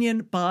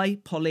Reunion by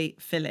Polly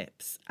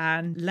Phillips.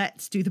 And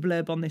let's do the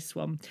blurb on this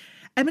one.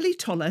 Emily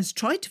Toller has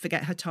tried to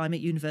forget her time at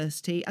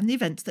university and the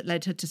events that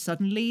led her to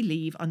suddenly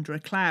leave under a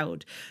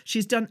cloud.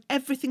 She's done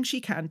everything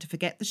she can to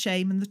forget the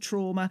shame and the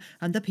trauma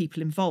and the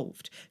people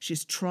involved.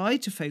 She's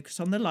tried to focus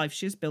on the life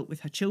she has built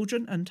with her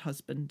children and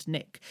husband,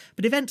 Nick.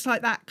 But events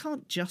like that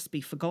can't just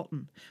be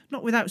forgotten,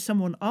 not without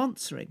someone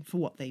answering for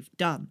what they've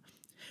done.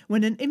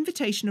 When an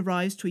invitation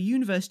arrives to a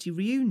university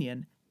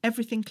reunion,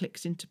 everything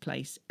clicks into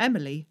place.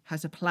 Emily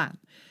has a plan.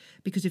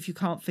 Because if you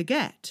can't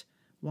forget,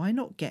 why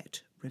not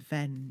get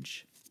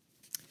revenge?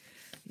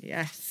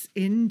 Yes,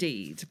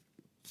 indeed.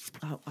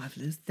 Oh,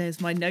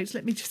 there's my notes.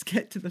 Let me just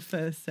get to the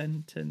first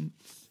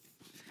sentence.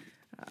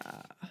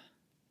 The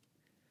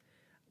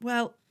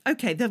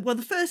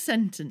first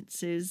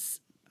sentence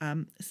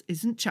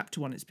isn't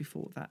chapter 1, it's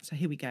before that. So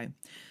here we go.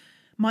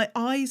 My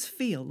eyes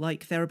feel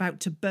like they're about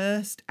to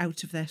burst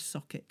out of their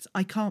sockets.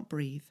 I can't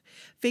breathe.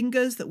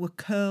 Fingers that were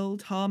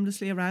curled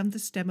harmlessly around the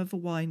stem of a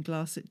wine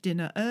glass at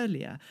dinner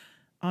earlier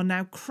are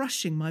now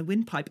crushing my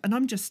windpipe, and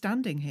I'm just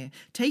standing here,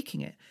 taking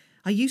it.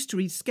 I used to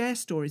read scare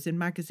stories in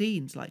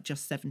magazines like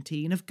Just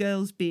 17 of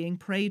girls being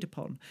preyed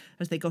upon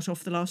as they got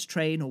off the last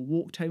train or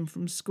walked home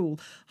from school.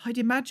 I'd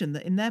imagine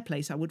that in their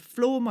place I would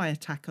floor my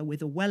attacker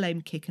with a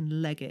well-aimed kick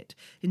and leg it.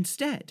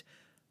 Instead,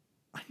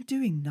 I'm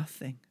doing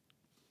nothing.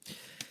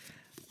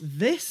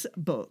 This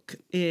book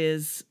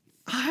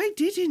I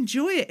did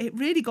enjoy it. It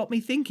really got me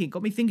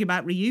thinking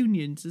about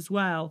reunions as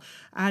well,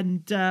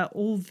 and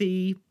all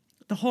the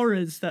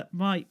horrors that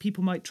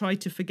people might try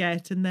to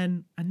forget and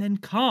then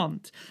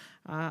can't.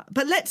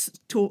 But let's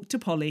talk to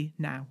Polly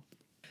now.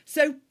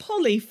 So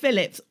Polly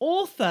Phillips,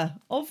 author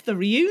of The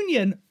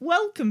Reunion,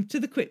 welcome to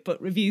the Quick Book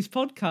Reviews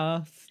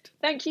podcast.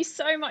 Thank you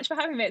so much for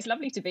having me. It's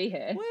lovely to be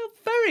here. Well,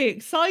 very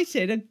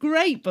excited. A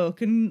great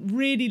book and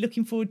really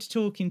looking forward to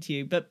talking to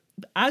you. But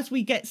as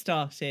we get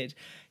started,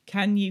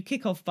 can you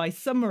kick off by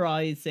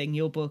summarising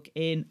your book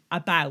in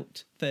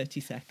about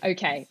 30 seconds?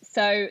 Okay,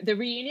 so The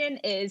Reunion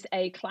is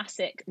a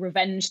classic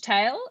revenge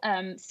tale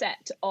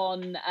set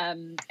on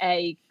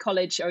a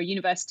college or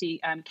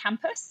university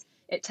campus.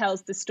 It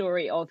tells the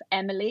story of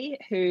Emily,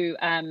 who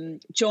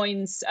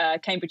joins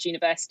Cambridge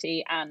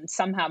University and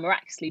somehow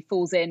miraculously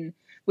falls in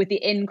with the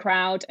in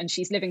crowd, and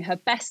she's living her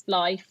best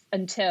life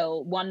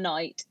until one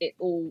night it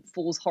all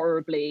falls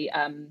horribly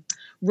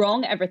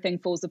wrong. Everything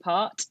falls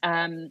apart.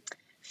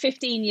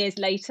 15 years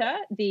later,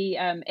 the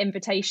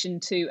invitation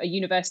to a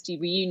university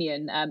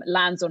reunion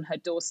lands on her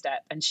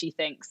doorstep, and she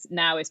thinks,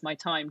 now is my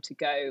time to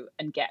go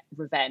and get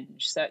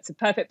revenge. So it's a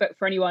perfect book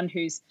for anyone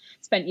who's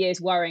spent years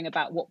worrying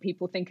about what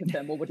people think of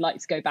them or would like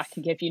to go back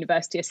and give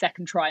university a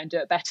second try and do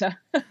it better.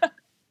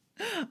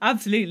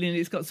 Absolutely, and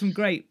it's got some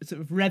great sort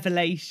of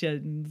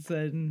revelations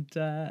and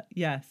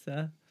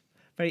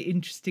very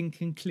interesting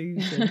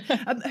conclusion.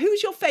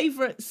 Who's your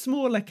favourite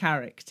smaller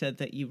character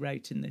that you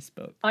wrote in this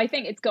book? I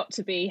think it's got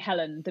to be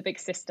Helen, the big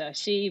sister.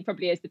 She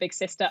probably is the big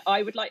sister.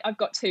 I've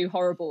got two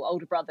horrible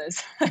older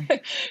brothers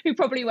who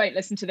probably won't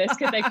listen to this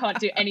because they can't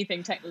do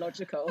anything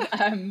technological.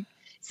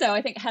 So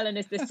I think Helen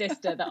is the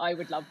sister that I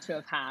would love to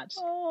have had.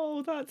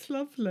 Oh, that's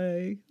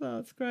lovely.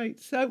 That's great.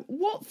 So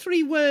what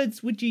 3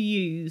 words would you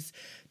use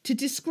to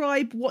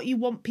describe what you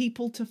want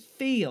people to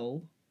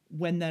feel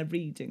when they're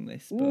reading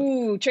this book?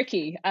 Ooh,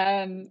 tricky.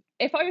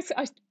 If I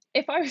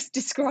was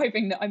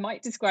describing that, I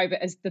might describe it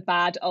as the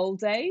bad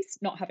old days,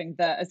 not having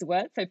the as a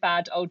word. So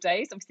bad old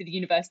days, obviously the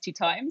university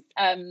times.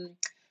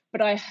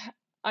 But I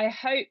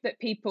hope that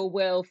people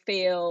will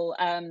feel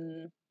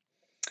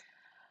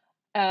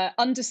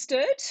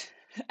understood,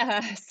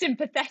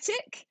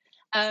 sympathetic,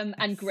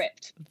 and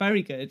gripped.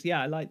 Very good.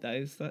 Yeah, I like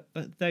those.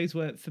 Those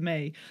work for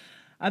me.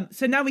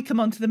 So now we come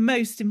on to the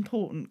most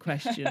important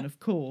question, of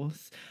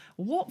course.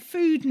 What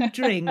food and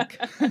drink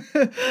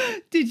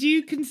did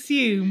you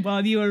consume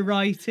while you were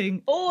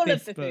writing all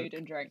this of the book? Food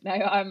and drink? No,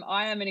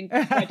 I am an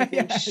incredible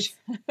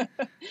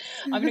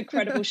I'm an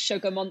incredible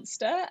sugar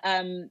monster.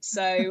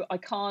 So I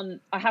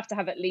have to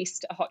have at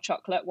least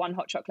one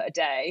hot chocolate a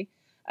day.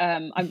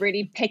 I'm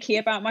really picky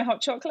about my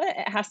hot chocolate.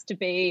 It has to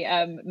be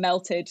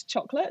melted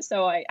chocolate.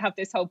 So I have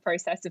this whole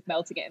process of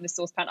melting it in the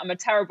saucepan. I'm a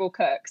terrible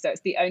cook, so it's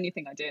the only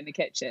thing I do in the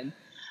kitchen.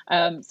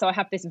 So I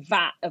have this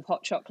vat of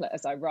hot chocolate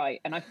as I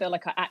write, and I feel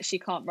like I actually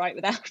can't write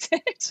without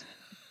it.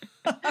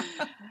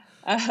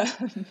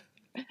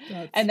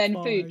 And then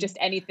fine. food, just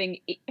anything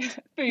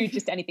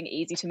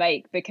easy to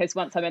make, because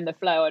once I'm in the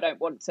flow, I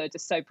don't want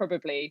to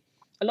probably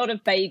a lot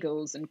of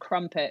bagels and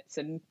crumpets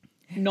and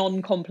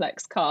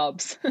non-complex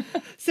carbs.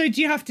 So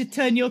do you have to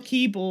turn your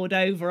keyboard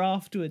over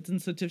afterwards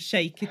and sort of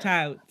shake it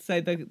out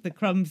so the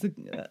crumbs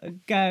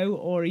go,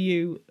 or are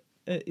you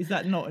is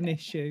that not an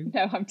issue?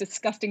 No, I'm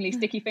disgustingly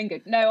sticky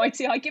fingered. No, I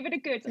give it a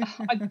good,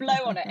 I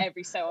blow on it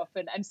every so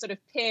often and sort of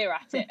peer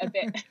at it a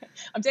bit.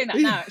 I'm doing that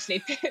now,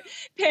 actually,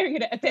 peering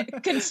at it a bit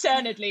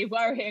concernedly,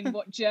 worrying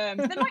what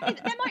germs. There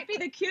might be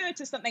the cure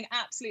to something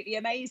absolutely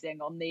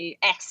amazing on the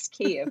S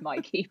key of my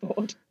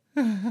keyboard.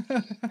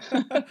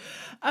 But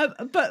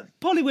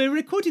Polly, we're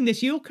recording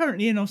this. You're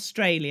currently in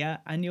Australia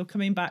and you're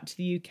coming back to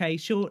the UK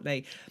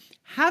shortly.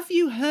 Have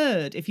you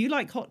heard, if you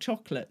like hot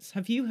chocolates,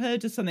 have you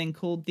heard of something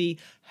called the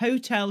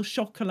Hotel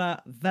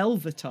Chocolat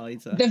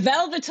Velvetizer? The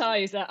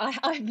Velvetizer.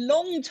 I've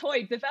long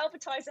toyed. The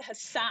Velvetizer has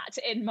sat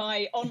in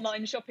my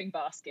online shopping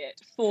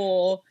basket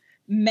for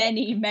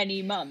many,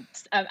 many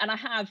months. And I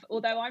have,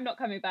 although I'm not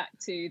coming back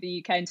to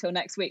the UK until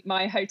next week,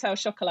 my Hotel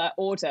Chocolat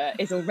order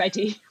is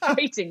already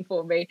waiting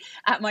for me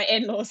at my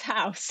in-laws'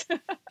 house.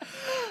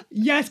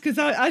 Yes, because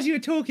as you were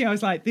talking, I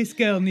was like, this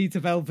girl needs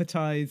a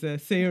velvetizer.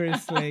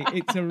 Seriously,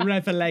 it's a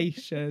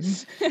revelation.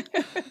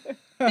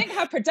 Think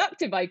how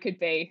productive I could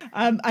be.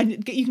 And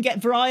you can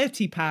get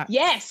variety packs.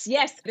 Yes.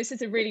 This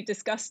is a really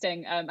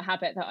disgusting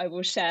habit that I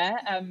will share.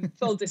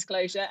 Full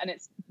disclosure, and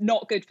it's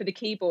not good for the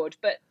keyboard.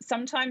 But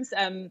sometimes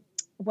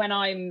when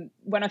I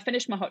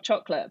finish my hot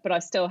chocolate, but I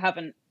still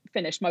haven't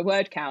finished my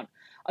word count,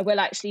 I will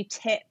actually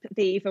tip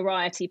the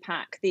variety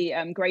pack, the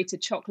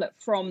grated chocolate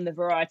from the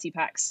variety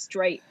pack,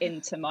 straight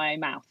into my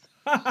mouth.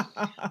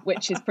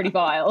 Which is pretty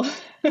vile.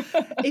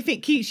 If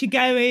it keeps you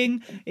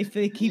going, if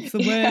it keeps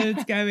the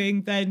words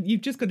going, then you've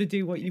just got to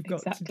do what you've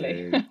got to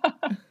do.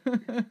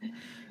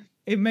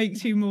 It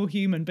makes you more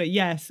human. But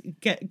yes,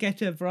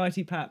 get a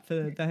variety pack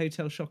for the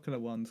Hotel Chocolat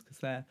ones,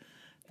 because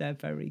they're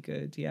very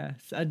good. Yes,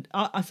 and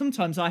I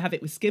sometimes I have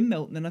it with skim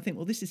milk, and then I think,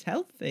 well, this is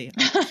healthy.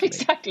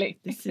 Exactly.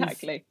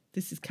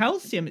 This is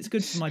calcium. It's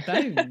good for my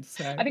bones.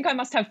 So. I think I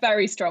must have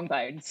very strong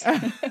bones.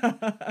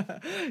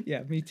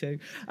 Yeah, me too.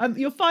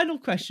 Your final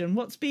question: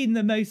 what's been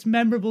the most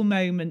memorable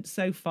moment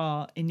so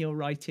far in your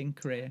writing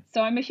career?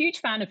 So I'm a huge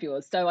fan of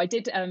yours. So I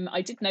did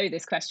know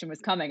this question was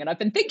coming, and I've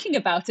been thinking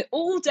about it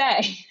all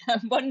day.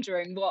 I'm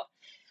wondering what.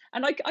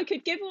 And I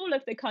could give all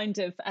of the kind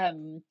of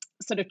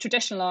sort of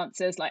traditional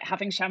answers, like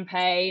having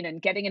champagne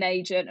and getting an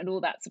agent and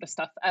all that sort of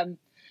stuff.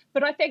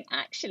 But I think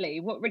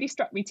actually what really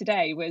struck me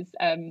today was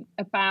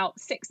about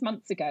 6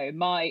 months ago,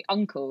 my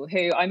uncle,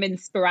 who I'm in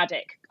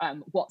sporadic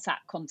WhatsApp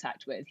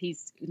contact with,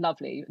 he's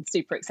lovely and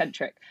super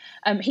eccentric.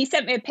 He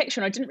sent me a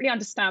picture, and I didn't really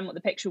understand what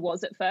the picture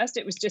was at first.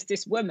 It was just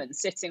this woman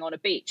sitting on a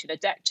beach in a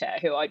deck chair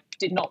who I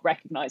did not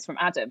recognise from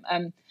Adam.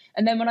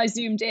 And then when I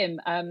zoomed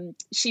in,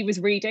 she was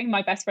reading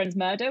My Best Friend's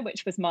Murder,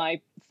 which was my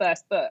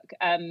first book.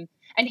 And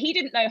he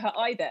didn't know her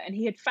either. And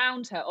he had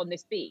found her on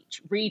this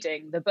beach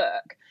reading the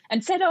book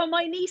and said, oh,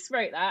 my niece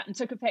wrote that, and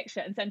took a picture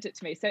and sent it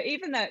to me. So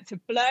even though it's a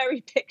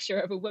blurry picture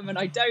of a woman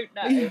I don't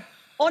know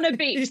on a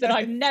beach that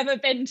I've never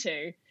been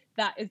to,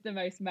 that is the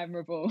most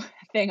memorable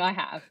thing I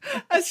have.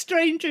 A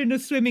stranger in a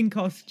swimming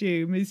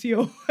costume is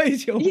your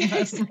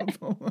Yes.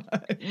 memorable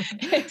moment.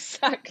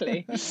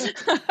 Exactly.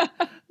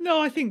 No,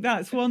 I think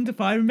that's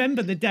wonderful. I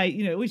remember the day,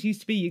 it always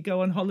used to be you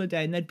go on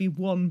holiday and there'd be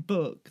one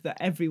book that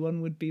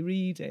everyone would be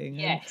reading.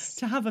 Yes. And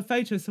to have a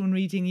photo of someone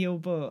reading your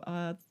book,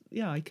 I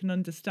can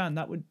understand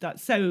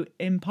that's so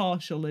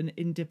impartial and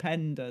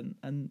independent,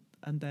 and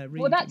they're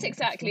reading. Well, that's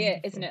exactly it,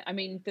 isn't it? I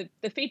mean,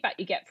 the feedback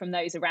you get from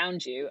those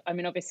around you, I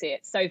mean, obviously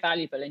it's so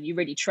valuable and you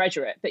really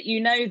treasure it, but you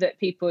know that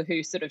people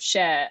who sort of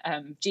share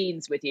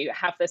genes with you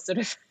have this sort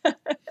of,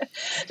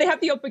 they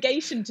have the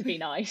obligation to be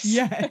nice.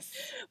 Yes.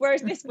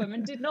 Whereas this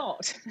woman did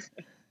not.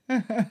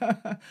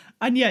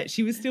 And yet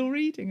she was still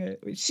reading it,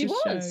 which she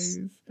was. Shows.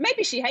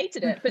 Maybe she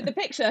hated it, but the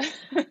picture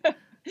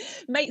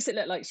makes it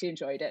look like she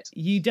enjoyed it.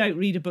 You don't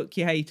read a book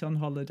you hate on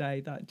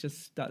holiday.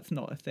 That's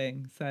not a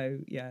thing. So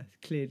yeah,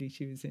 clearly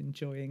she was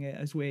enjoying it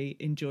as we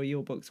enjoy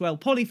your books. Well,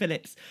 Polly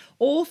Phillips,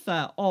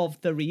 author of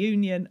The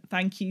Reunion,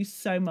 thank you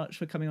so much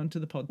for coming onto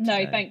the pod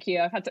today. No, thank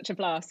you. I've had such a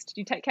blast.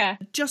 You take care.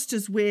 Just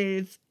as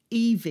with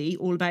Evie,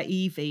 All About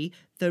Evie,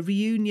 The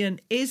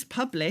Reunion is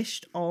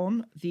published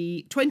on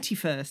the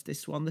 21st,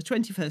 the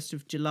 21st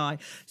of July.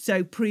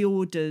 So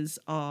pre-orders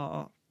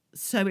are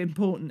so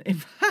important. In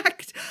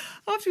fact,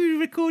 after we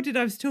recorded,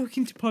 I was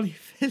talking to Polly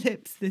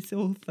Phillips, this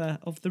author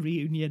of The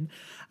Reunion,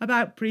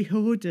 about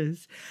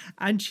pre-orders,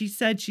 and she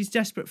said she's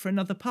desperate for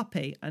another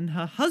puppy, and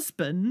her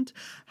husband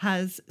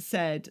has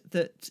said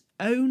that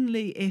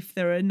only if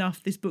there are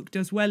enough, this book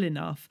does well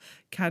enough,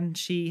 can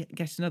she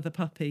get another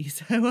puppy.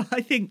 So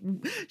I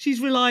think she's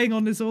relying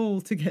on us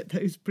all to get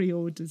those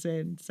pre-orders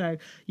in. So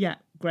yeah,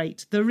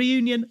 great. The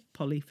Reunion,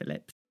 Polly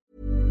Phillips.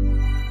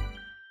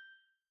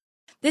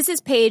 This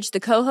is Paige, the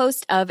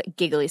co-host of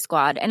Giggly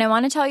Squad, and I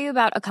want to tell you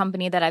about a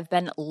company that I've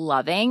been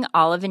loving,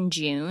 Olive &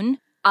 June.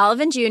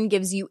 Olive & June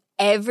gives you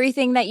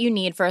everything that you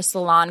need for a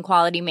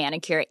salon-quality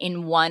manicure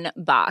in one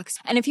box.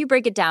 And if you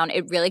break it down,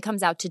 it really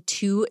comes out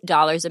to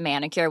 $2 a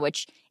manicure,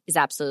 which is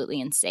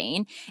absolutely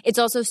insane. It's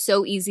also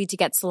so easy to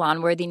get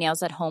salon-worthy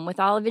nails at home with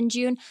Olive &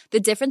 June. The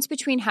difference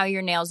between how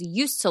your nails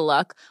used to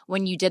look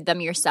when you did them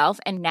yourself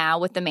and now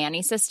with the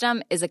Mani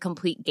system is a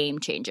complete game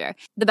changer.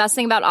 The best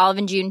thing about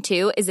Olive & June,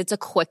 too, is it's a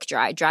quick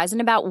dry. Dries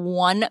in about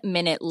 1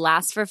 minute,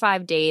 lasts for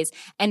 5 days,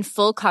 and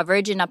full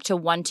coverage in up to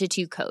 1 to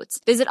 2 coats.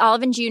 Visit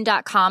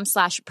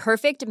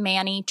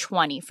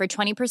oliveandjune.com/perfectmani20 for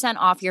 20%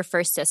 off your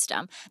first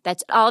system.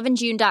 That's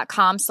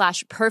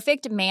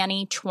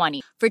oliveandjune.com/perfectmani20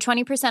 for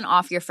 20%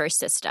 off your first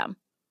system.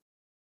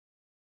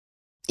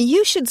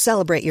 You should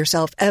celebrate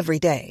yourself every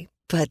day,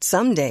 but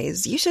some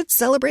days you should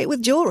celebrate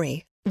with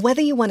jewelry.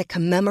 Whether you want to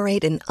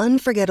commemorate an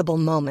unforgettable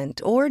moment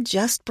or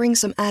just bring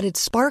some added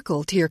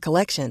sparkle to your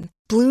collection,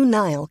 Blue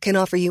Nile can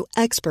offer you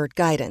expert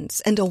guidance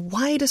and a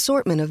wide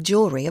assortment of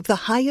jewelry of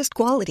the highest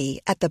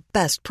quality at the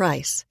best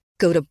price.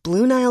 Go to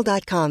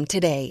BlueNile.com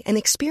today and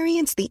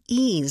experience the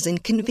ease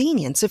and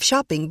convenience of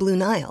shopping Blue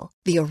Nile,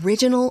 the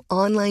original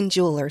online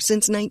jeweler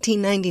since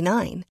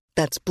 1999.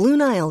 That's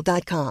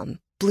BlueNile.com.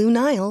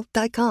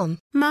 BlueNile.com.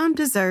 Mom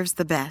deserves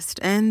the best,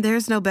 and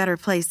there's no better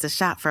place to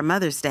shop for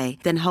Mother's Day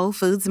than Whole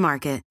Foods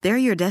Market. They're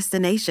your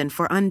destination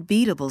for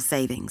unbeatable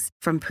savings,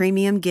 from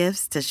premium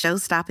gifts to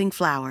show-stopping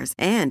flowers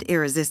and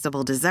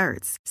irresistible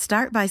desserts.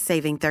 Start by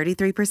saving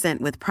 33%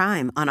 with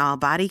Prime on all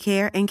body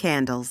care and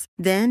candles.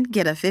 Then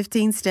get a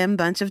 15-stem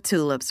bunch of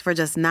tulips for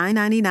just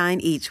 $9.99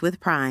 each with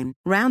Prime.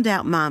 Round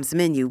out Mom's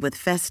menu with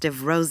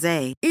festive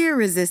rosé,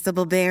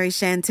 irresistible berry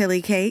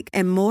chantilly cake,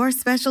 and more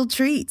special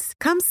treats.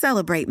 Come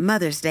celebrate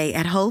Mother's Day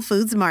at Whole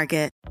Foods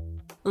Market.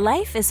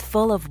 Life is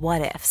full of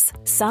what-ifs.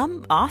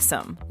 Some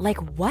awesome, like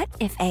what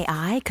if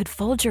AI could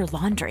fold your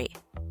laundry?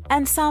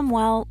 And some,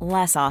 well,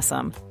 less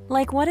awesome,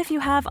 like what if you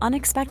have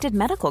unexpected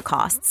medical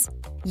costs?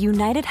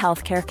 United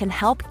Healthcare can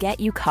help get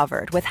you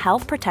covered with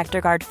Health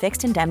Protector Guard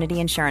fixed indemnity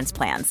insurance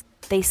plans.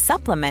 They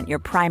supplement your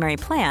primary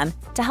plan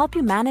to help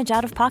you manage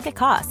out-of-pocket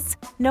costs.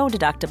 No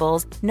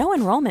deductibles, no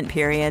enrollment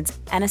periods,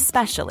 and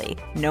especially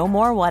no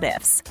more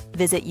what-ifs.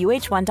 Visit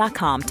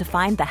uh1.com to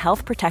find the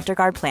Health Protector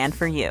Guard plan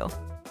for you.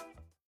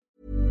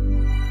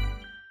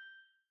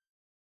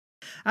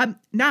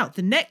 Now,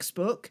 the next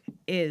book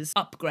is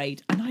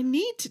Upgrade, and I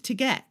need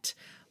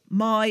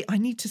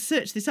to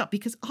search this up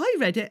because I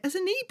read it as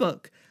an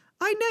ebook.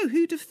 I know,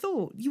 who'd have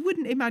thought? You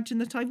wouldn't imagine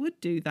that I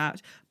would do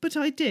that, but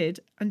I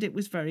did, and it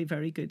was very,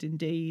 very good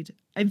indeed.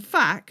 In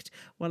fact,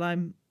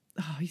 I'm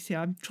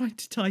trying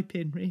to type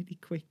in really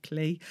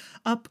quickly.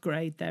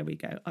 Upgrade, there we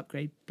go,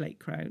 Upgrade, Blake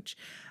Crouch.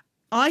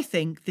 I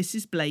think this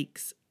is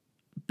Blake's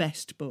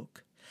best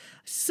book.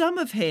 Some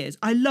of his,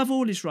 I love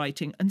all his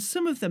writing, and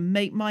some of them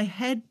make my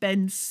head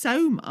bend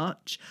so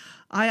much,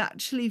 I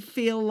actually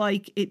feel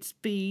like it's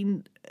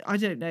been,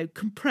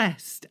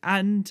 compressed,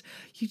 and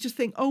you just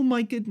think, oh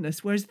my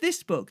goodness. Whereas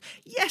this book,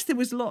 yes, there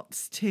was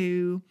lots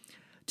to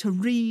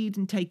read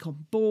and take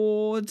on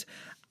board,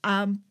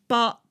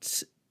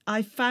 but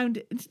I found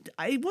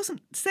it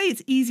wasn't, say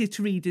it's easier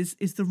to read is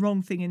the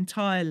wrong thing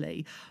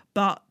entirely,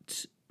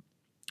 but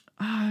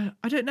I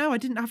don't know. I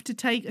didn't have to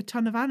take a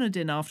ton of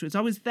Anadin afterwards.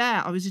 I was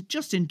there. I was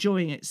just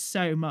enjoying it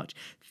so much.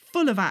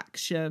 Full of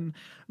action.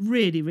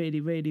 Really,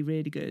 really, really,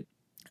 really good.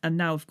 And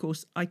now, of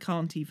course, I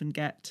can't even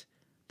get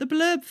the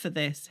blurb for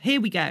this. Here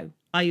we go.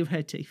 Are you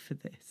ready for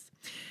this?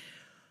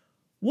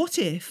 What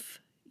if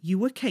you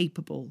were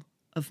capable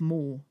of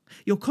more?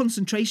 Your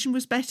concentration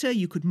was better,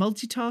 you could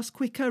multitask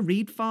quicker,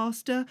 read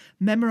faster,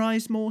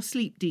 memorise more,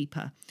 sleep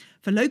deeper.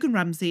 For Logan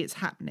Ramsay, it's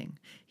happening.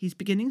 He's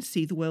beginning to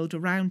see the world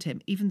around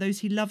him, even those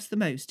he loves the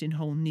most, in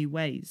whole new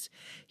ways.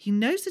 He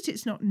knows that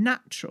it's not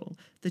natural,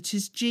 that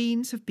his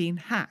genes have been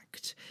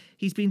hacked.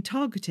 He's been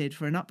targeted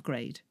for an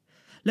upgrade.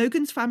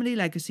 Logan's family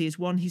legacy is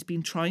one he's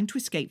been trying to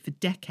escape for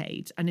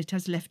decades, and it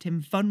has left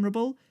him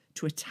vulnerable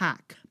to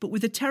attack. But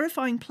with a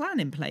terrifying plan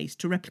in place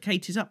to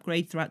replicate his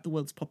upgrade throughout the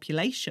world's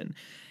population,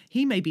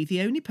 he may be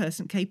the only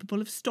person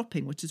capable of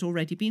stopping what has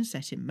already been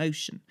set in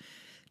motion.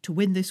 To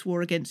win this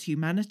war against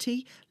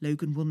humanity,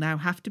 Logan will now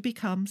have to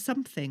become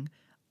something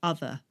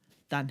other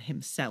than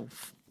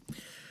himself.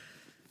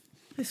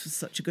 This was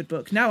such a good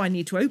book. Now I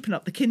need to open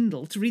up the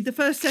Kindle to read the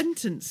first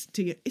sentence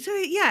to you. So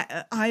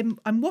yeah, I'm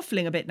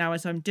waffling a bit now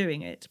as I'm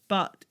doing it.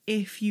 But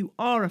if you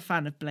are a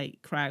fan of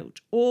Blake Crouch,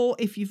 or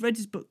if you've read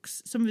his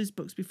books, some of his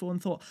books before,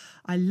 and thought,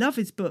 I love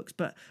his books,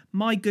 but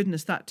my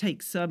goodness, that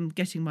takes some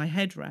getting my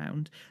head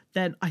round,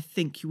 then I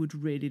think you would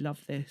really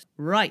love this.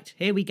 Right,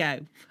 here we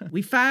go.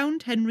 We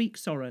found Henrik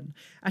Soren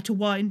at a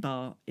wine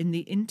bar in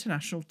the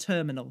international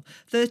terminal,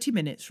 30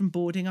 minutes from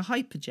boarding a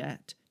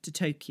hyperjet to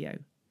Tokyo.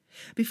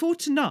 Before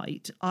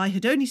tonight, I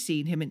had only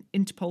seen him in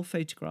Interpol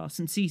photographs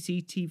and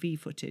CCTV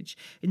footage.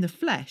 In the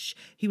flesh,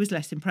 he was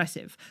less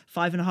impressive.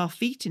 5.5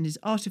 feet in his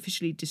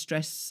artificially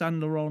distressed Saint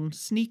Laurent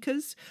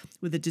sneakers,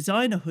 with a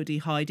designer hoodie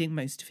hiding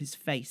most of his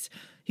face.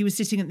 He was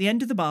sitting at the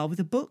end of the bar with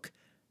a book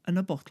and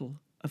a bottle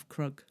of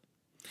Krug.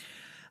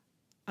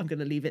 I'm going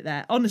to leave it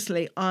there.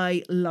 Honestly,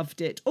 I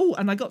loved it. Oh,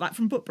 and I got that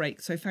from Book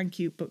Break, so thank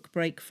you, Book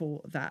Break,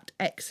 for that.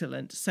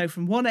 Excellent. So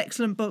from one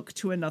excellent book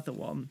to another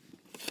one.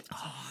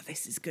 Oh,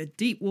 this is good.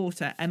 Deep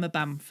Water, Emma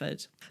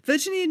Bamford.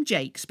 Virginie and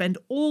Jake spend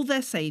all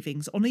their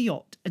savings on a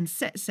yacht and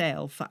set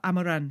sail for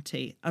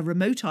Amarante, a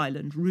remote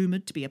island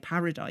rumoured to be a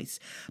paradise.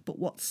 But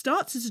what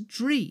starts as a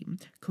dream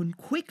can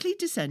quickly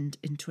descend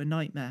into a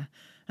nightmare.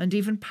 And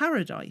even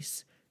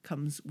paradise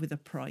comes with a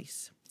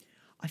price.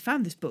 I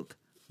found this book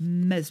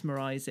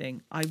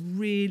mesmerising. I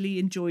really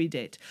enjoyed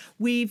it.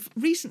 We've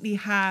recently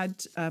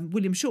had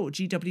William Shaw,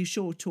 G.W.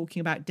 Shaw,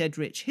 talking about Dead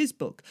Rich, his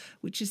book,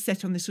 which is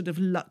set on this sort of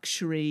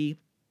luxury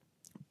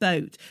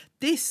boat.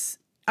 This,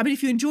 I mean,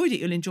 if you enjoyed it,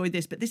 you'll enjoy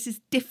this, but this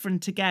is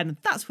different again.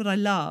 That's what I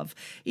love.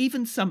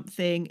 Even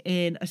something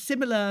in a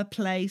similar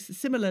place, a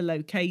similar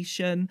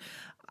location.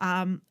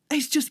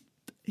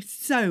 It's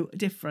so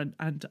different,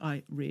 and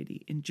I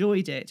really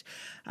enjoyed it.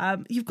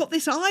 You've got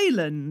this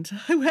island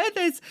where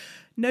there's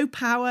no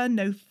power,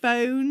 no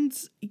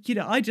phones. You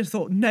know, I just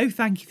thought, no,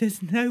 thank you.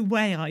 There's no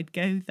way I'd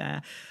go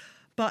there.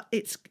 but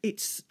it's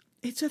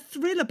a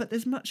thriller, but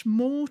there's much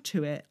more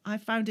to it. I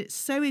found it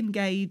so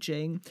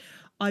engaging.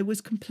 I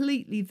was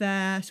completely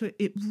there. So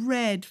it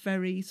read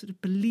very sort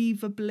of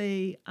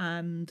believably,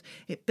 and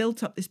it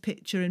built up this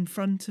picture in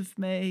front of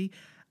me.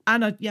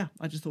 And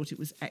I just thought it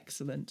was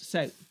excellent.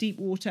 So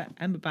Deepwater,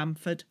 Emma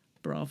Bamford,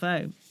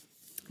 bravo.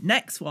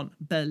 Next one,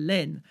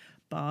 Berlin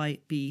by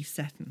B.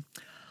 Seton.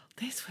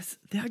 This was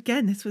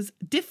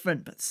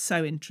different, but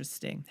so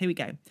interesting. Here we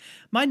go.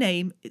 My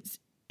name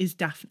is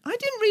Daphne. I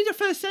didn't read the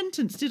first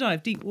sentence, did I,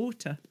 of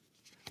Deepwater?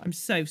 I'm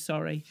so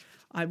sorry.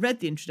 I read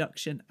the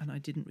introduction and I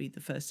didn't read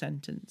the first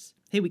sentence.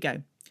 Here we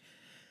go.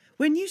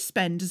 When you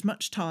spend as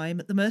much time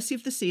at the mercy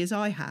of the sea as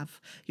I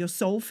have, your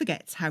soul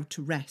forgets how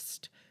to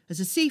rest. As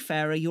a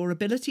seafarer, your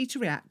ability to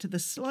react to the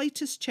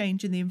slightest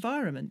change in the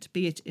environment,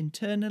 be it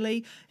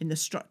internally in the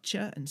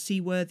structure and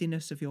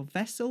seaworthiness of your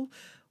vessel,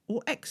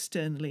 or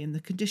externally in the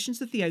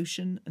conditions of the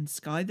ocean and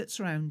sky that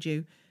surround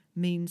you,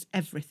 means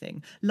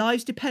everything.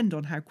 Lives depend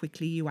on how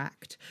quickly you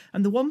act,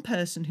 and the one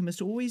person who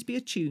must always be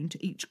attuned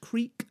to each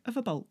creak of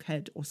a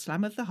bulkhead or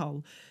slam of the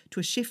hull,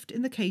 to a shift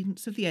in the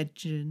cadence of the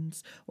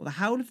engines or the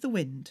howl of the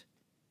wind,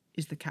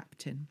 is the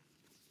captain.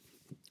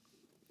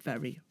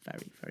 Very,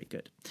 very, very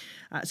good.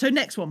 So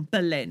next one,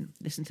 Berlin.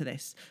 Listen to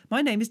this.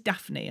 My name is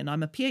Daphne and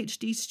I'm a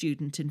PhD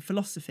student in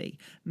philosophy,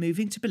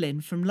 moving to Berlin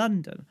from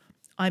London.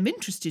 I'm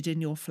interested in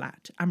your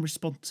flat. I'm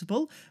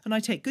responsible and I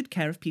take good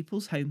care of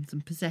people's homes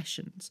and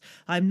possessions.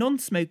 I'm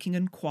non-smoking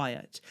and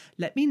quiet.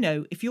 Let me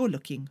know if you're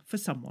looking for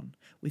someone.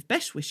 With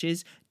best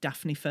wishes,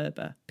 Daphne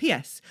Ferber.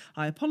 P.S.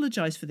 I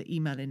apologise for the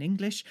email in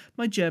English.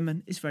 My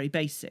German is very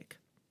basic.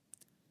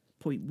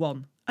 Point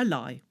 1. A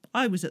lie.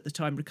 I was at the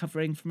time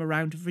recovering from a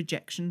round of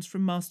rejections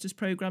from master's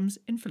programmes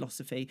in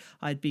philosophy.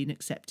 I had been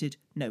accepted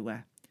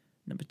nowhere.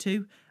 Number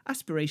 2,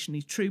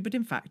 aspirationally true, but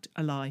in fact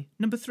a lie.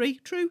 Number 3,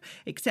 true,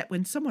 except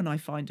when someone I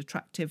find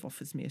attractive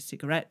offers me a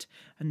cigarette.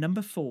 And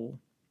number 4,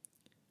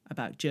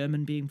 about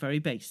German being very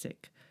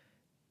basic.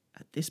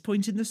 At this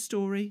point in the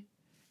story,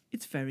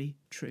 it's very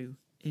true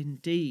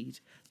indeed.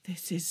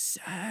 This is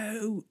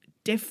so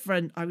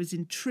different. I was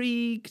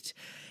intrigued.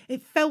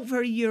 It felt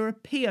very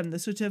European, the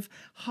sort of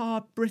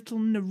hard, brittle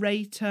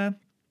narrator.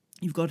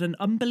 You've got an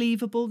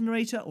unbelievable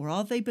narrator, or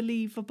are they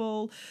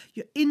believable?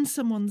 You're in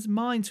someone's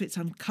mind, so it's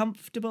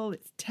uncomfortable,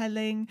 it's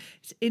telling,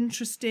 it's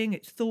interesting,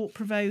 it's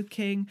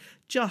thought-provoking,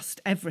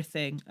 just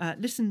everything.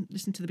 Listen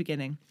to the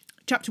beginning.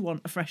 Chapter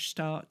 1, A Fresh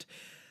Start.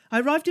 I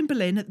arrived in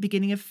Berlin at the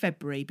beginning of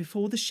February,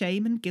 before the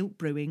shame and guilt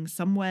brewing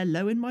somewhere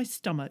low in my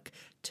stomach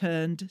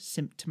turned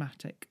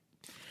symptomatic.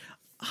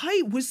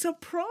 I was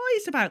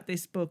surprised about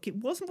this book. It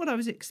wasn't what I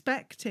was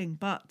expecting,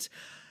 but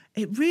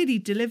it really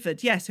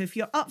delivered. Yeah, so if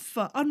you're up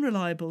for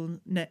unreliable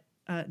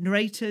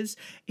narrators,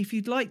 if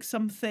you'd like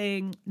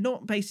something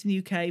not based in the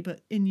UK but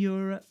in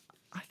Europe,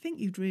 I think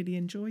you'd really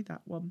enjoy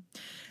that one.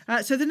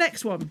 So the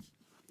next one,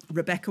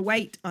 Rebecca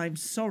Waite, I'm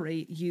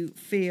sorry you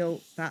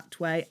feel that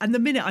way. And the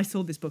minute I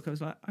saw this book, I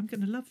was like, I'm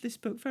going to love this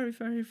book very,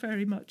 very,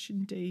 very much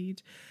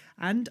indeed.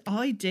 And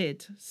I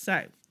did.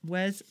 So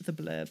where's the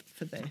blurb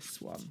for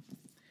this one?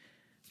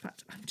 In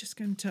fact, I'm just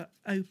going to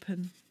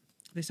open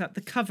this up.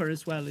 The cover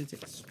as well is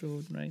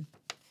extraordinary.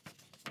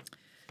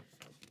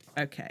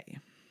 Okay.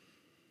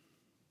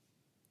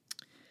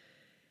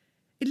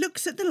 It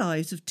looks at the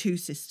lives of two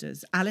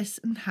sisters, Alice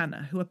and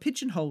Hannah, who are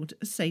pigeonholed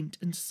as saint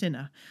and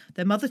sinner.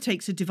 Their mother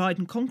takes a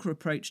divide-and-conquer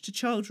approach to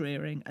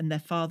child-rearing, and their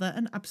father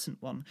an absent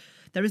one.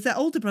 There is their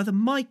older brother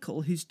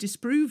Michael, whose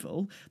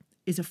disapproval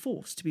is a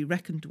force to be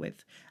reckoned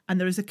with, and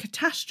there is a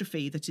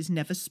catastrophe that is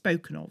never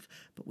spoken of,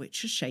 but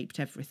which has shaped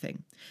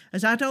everything.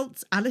 As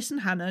adults, Alice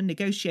and Hannah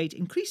negotiate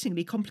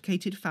increasingly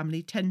complicated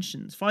family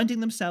tensions,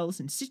 finding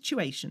themselves in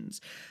situations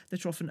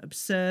that are often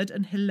absurd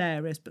and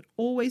hilarious, but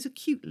always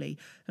acutely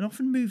and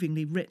often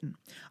movingly written.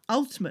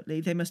 Ultimately,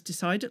 they must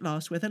decide at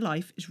last whether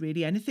life is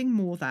really anything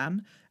more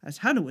than, as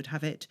Hannah would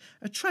have it,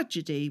 a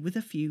tragedy with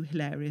a few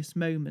hilarious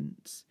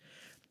moments.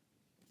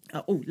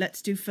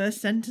 Let's do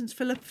first sentence,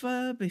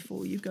 Philippa,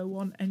 before you go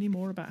on any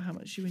more about how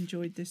much you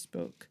enjoyed this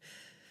book.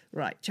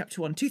 Right, chapter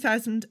 1,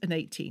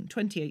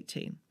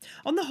 2018.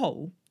 On the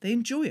whole, they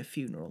enjoy a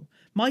funeral.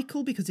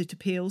 Michael because it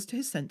appeals to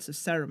his sense of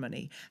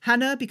ceremony,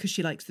 Hannah because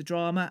she likes the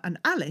drama, and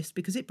Alice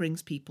because it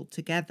brings people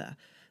together.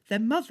 Their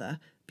mother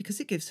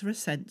because it gives her a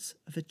sense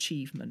of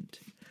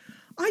achievement.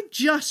 I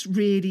just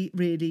really,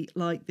 really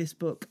liked this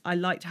book. I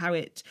liked how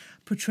it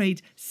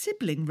portrayed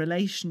sibling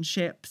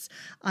relationships.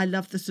 I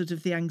love the sort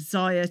of the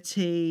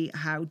anxiety,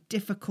 how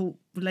difficult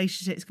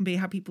relationships can be,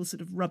 how people sort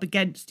of rub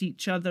against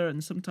each other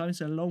and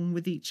sometimes along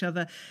with each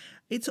other.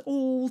 It's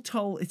all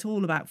told. It's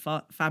all about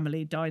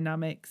family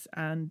dynamics,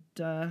 and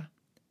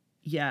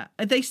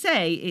they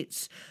say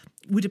it's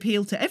would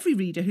appeal to every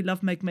reader who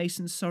loved Meg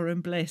Mason's Sorrow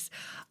and Bliss.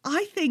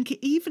 I think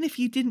even if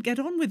you didn't get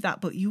on with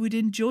that book, you would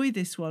enjoy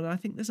this one. I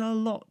think there's a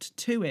lot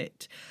to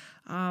it.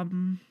 I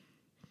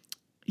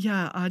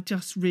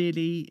just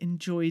really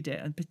enjoyed it,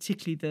 and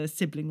particularly the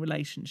sibling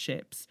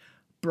relationships.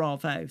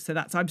 bravo. So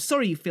that's I'm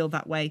Sorry You Feel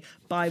That Way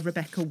by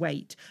Rebecca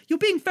Waite. You're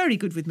being very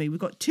good with me. We've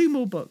got 2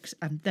 more books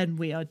and then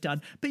we are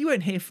done. But you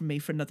won't hear from me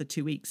for another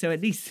 2 weeks. So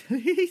at least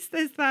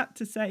there's that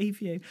to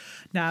save you.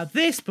 Now,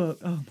 this book,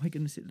 oh my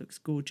goodness, it looks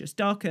gorgeous.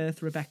 Dark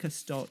Earth, Rebecca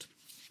Stott.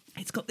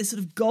 It's got this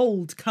sort of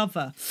gold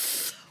cover.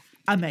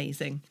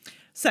 Amazing.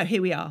 So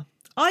here we are.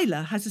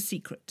 Isla has a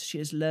secret. She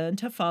has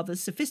learned her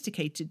father's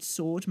sophisticated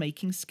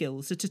sword-making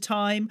skills at a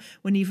time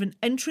when even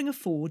entering a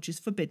forge is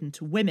forbidden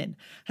to women.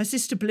 Her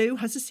sister Blue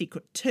has a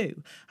secret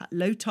too. At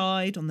low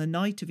tide, on the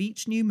night of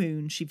each new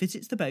moon, she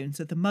visits the bones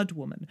of the Mud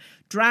Woman,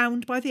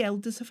 drowned by the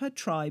elders of her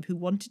tribe who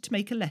wanted to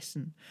make a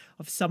lesson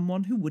of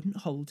someone who wouldn't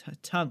hold her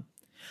tongue.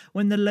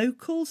 When the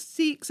local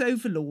Seeks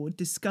overlord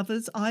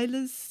discovers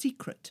Isla's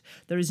secret,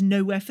 there is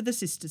nowhere for the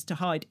sisters to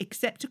hide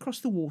except across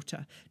the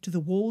water to the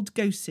walled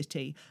ghost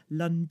city,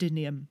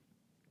 Londinium.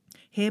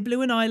 Here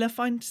Blue and Isla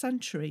find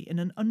sanctuary in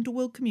an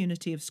underworld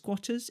community of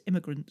squatters,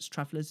 immigrants,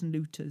 travellers and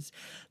looters,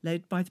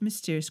 led by the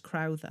mysterious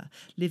Crowther,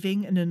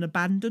 living in an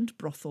abandoned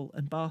brothel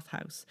and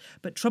bathhouse.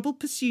 But trouble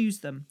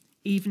pursues them,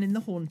 even in the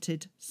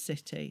haunted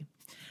city.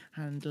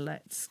 And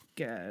let's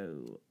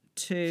go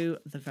to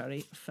the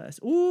very first.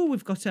 Oh,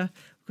 we've got a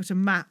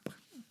map.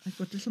 I've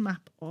got a little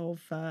map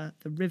of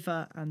the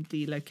river and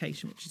the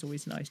location, which is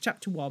always nice.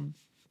 Chapter 1.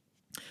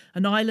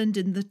 An island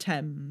in the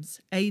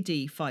Thames, AD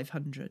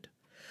 500.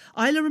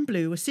 Isla and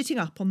Blue are sitting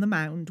up on the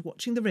mound,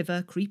 watching the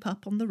river creep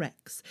up on the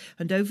wrecks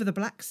and over the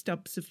black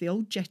stubs of the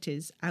old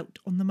jetties out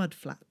on the mud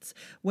flats,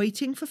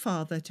 waiting for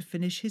father to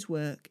finish his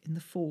work in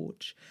the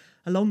forge.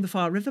 Along the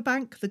far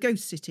riverbank, the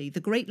ghost city, the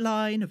great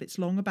line of its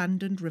long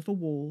abandoned river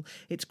wall,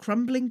 its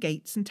crumbling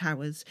gates and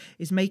towers,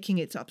 is making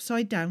its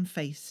upside-down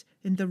face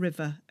in the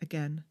river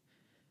again.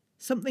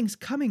 Something's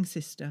coming,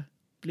 sister,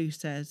 Blue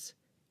says.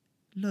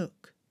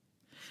 Look.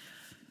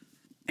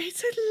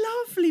 It's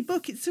a lovely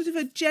book. It's sort of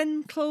a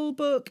gentle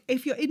book.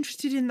 If you're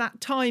interested in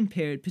that time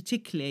period,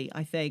 particularly,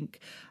 I think,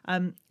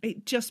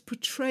 it just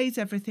portrays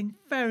everything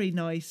very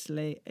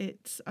nicely.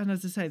 And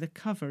as I say, the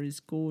cover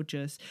is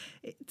gorgeous.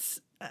 It's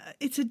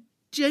a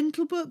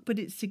gentle book, but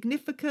it's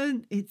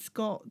significant. It's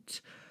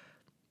got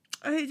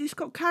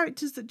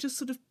characters that just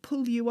sort of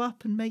pull you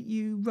up and make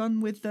you run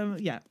with them.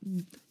 Yeah,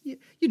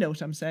 you know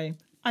what I'm saying.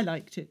 I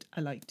liked it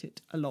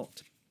a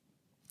lot.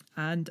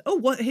 And,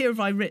 what here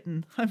have I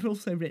written? I've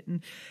also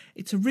written,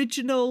 it's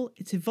original,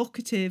 it's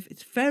evocative,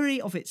 it's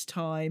very of its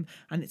time,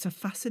 and it's a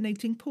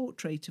fascinating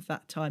portrait of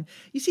that time.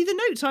 You see, the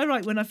notes I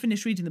write when I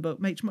finish reading the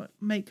book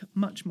make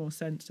much more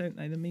sense, don't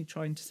they, than me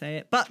trying to say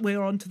it. But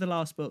we're on to the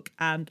last book,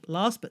 and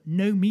last but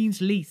no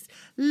means least,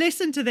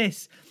 listen to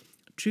this.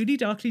 Truly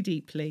Darkly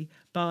Deeply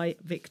by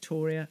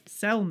Victoria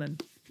Selman.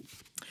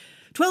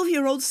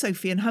 12-year-old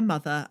Sophie and her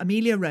mother,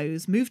 Amelia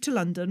Rose, moved to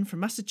London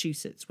from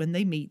Massachusetts when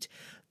they meet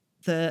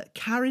the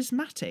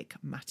charismatic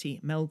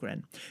Mattie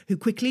Melgren, who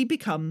quickly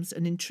becomes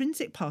an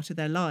intrinsic part of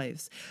their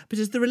lives. But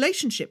as the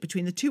relationship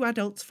between the two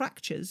adults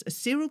fractures, a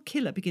serial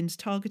killer begins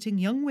targeting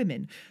young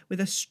women with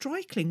a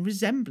striking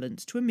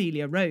resemblance to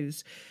Amelia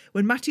Rose.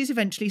 When Mattie is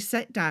eventually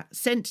sent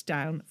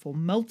down for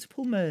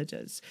multiple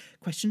murders,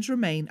 questions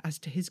remain as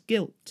to his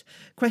guilt,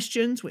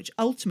 questions which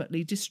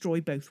ultimately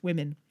destroy both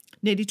women.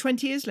 Nearly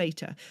 20 years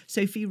later,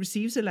 Sophie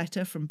receives a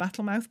letter from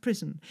Battlemouth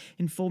Prison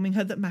informing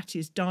her that Mattie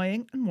is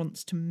dying and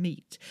wants to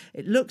meet.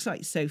 It looks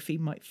like Sophie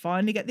might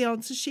finally get the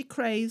answers she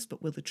craves,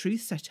 but will the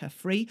truth set her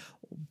free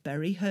or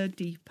bury her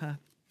deeper?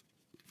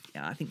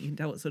 Yeah, I think you can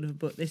tell what sort of a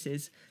book this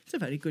is. It's a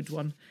very good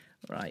one.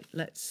 All right,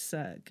 let's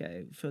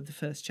go for the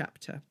first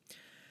chapter.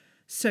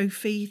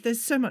 Sophie,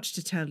 there's so much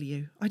to tell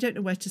you. I don't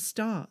know where to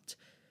start.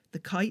 The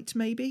kite,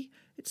 maybe?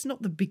 It's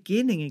not the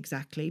beginning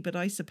exactly, but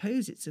I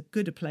suppose it's as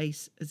good a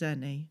place as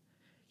any.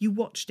 You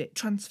watched it,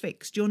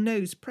 transfixed, your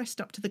nose pressed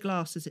up to the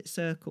glass as it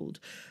circled,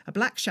 a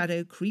black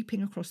shadow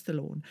creeping across the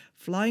lawn,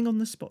 flying on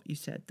the spot, you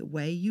said, the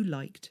way you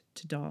liked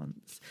to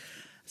dance.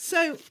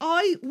 So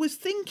I was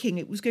thinking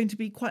it was going to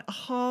be quite a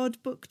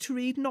hard book to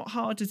read, not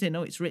hard as in,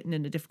 it's written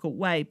in a difficult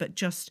way, but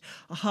just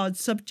a hard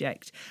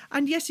subject.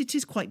 And yes, it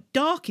is quite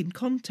dark in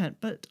content,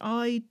 but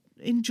I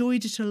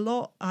enjoyed it a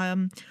lot.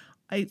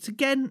 It's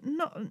again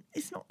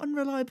it's not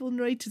unreliable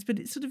narrators, but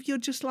it's sort of you're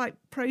just like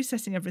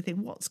processing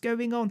everything. What's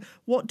going on?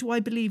 What do I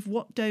believe?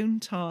 What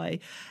don't I?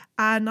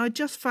 And I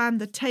just found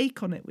the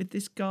take on it with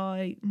this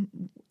guy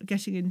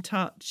getting in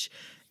touch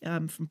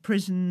from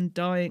prison,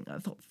 dying. I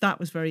thought that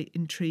was very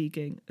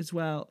intriguing as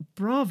well.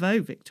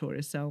 Bravo,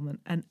 Victoria Selman.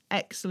 An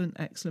excellent,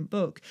 excellent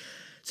book.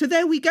 So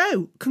there we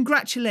go.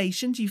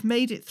 Congratulations, you've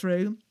made it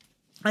through.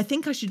 I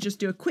think I should just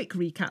do a quick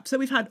recap. So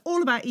we've had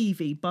All About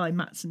Evie by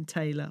Matson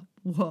Taylor.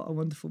 What a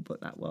wonderful book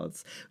that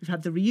was. We've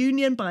had The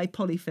Reunion by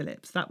Polly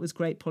Phillips. That was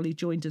great. Polly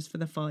joined us for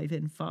the 5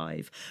 in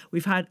 5.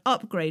 We've had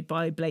Upgrade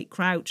by Blake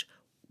Crouch.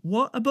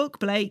 What a book,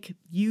 Blake.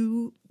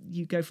 You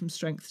go from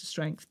strength to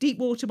strength. Deep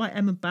Water by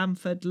Emma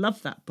Bamford.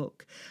 Love that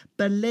book.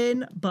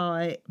 Berlin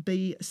by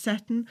B.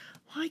 Seton.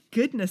 My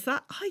goodness,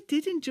 I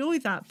did enjoy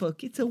that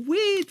book. It's a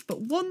weird but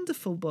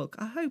wonderful book.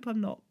 I hope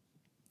I'm not...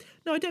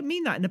 No, I don't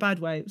mean that in a bad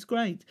way. It was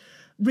great.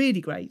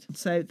 Really great.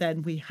 So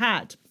then we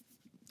had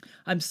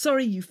I'm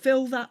Sorry You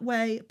Feel That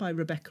Way by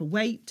Rebecca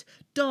Waite,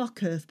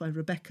 Dark Earth by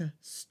Rebecca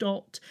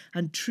Stott,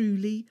 and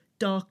Truly,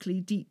 Darkly,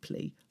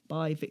 Deeply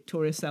by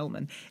Victoria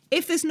Selman.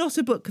 If there's not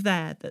a book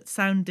there that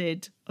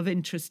sounded of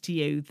interest to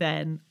you,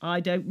 then I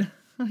don't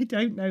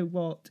know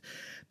what,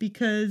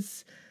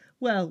 because,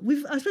 well,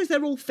 I suppose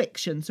they're all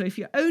fiction. So if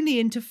you're only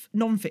into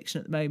non-fiction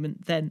at the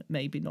moment, then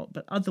maybe not.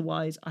 But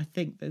otherwise, I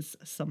think there's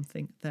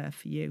something there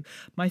for you.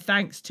 My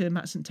thanks to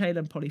Matt St. Taylor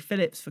and Polly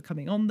Phillips for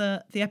coming on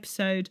the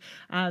episode.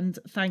 And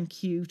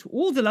thank you to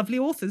all the lovely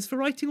authors for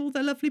writing all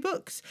their lovely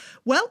books.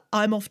 Well,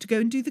 I'm off to go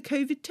and do the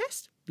COVID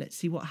test. Let's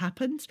see what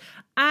happens.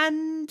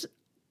 And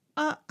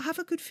have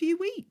a good few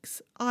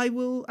weeks. I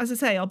will, as I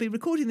say, I'll be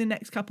recording the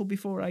next couple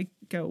before I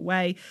go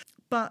away.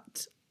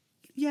 But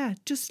yeah,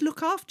 just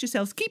look after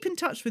yourselves. Keep in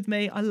touch with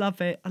me. I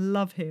love it. I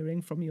love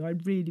hearing from you. I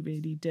really,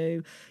 really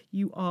do.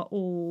 You are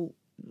all,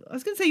 I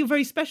was going to say you're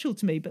very special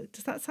to me, but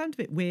does that sound a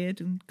bit weird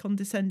and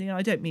condescending?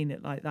 I don't mean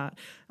it like that.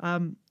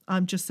 I'm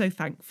just so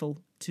thankful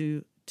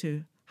to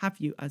have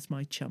you as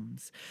my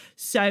chums.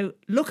 So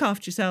look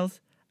after yourselves,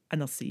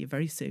 and I'll see you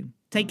very soon.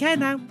 Take care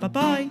now.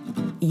 Bye-bye.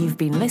 You've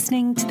been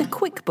listening to the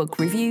Quick Book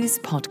Reviews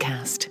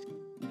podcast.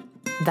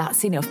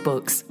 That's enough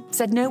books,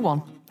 said no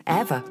one,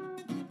 ever.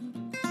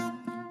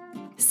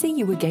 See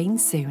you again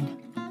soon.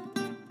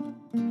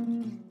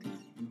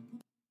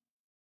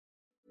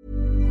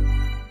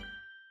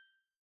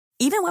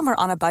 Even when we're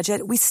on a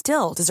budget, we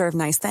still deserve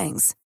nice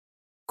things.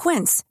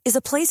 Quince is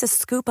a place to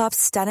scoop up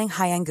stunning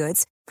high-end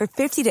goods for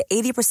 50 to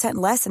 80%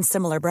 less than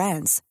similar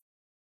brands.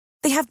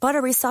 They have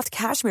buttery soft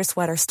cashmere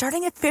sweaters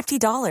starting at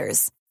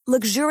 $50,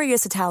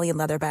 luxurious Italian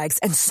leather bags,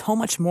 and so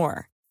much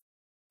more.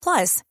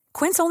 Plus,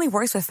 Quince only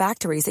works with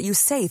factories that use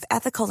safe,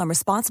 ethical, and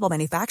responsible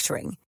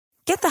manufacturing.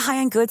 Get the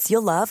high-end goods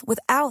you'll love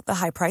without the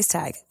high price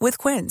tag with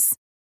Quince.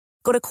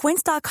 Go to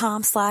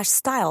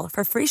quince.com/style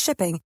for free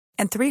shipping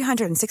and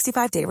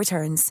 365-day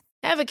returns.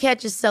 Ever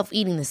catch yourself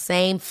eating the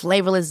same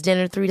flavorless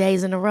dinner 3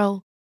 days in a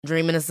row?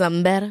 Dreaming of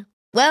something better?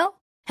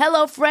 Well,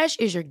 HelloFresh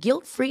is your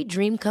guilt-free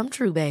dream come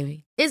true,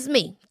 baby. It's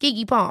me,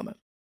 Keke Palmer.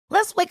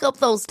 Let's wake up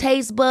those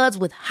taste buds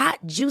with hot,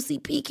 juicy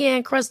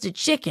pecan-crusted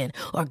chicken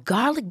or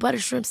garlic butter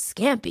shrimp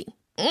scampi.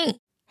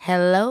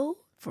 Hello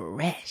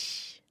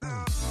Fresh.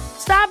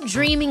 Stop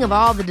dreaming of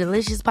all the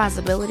delicious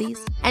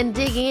possibilities and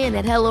dig in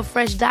at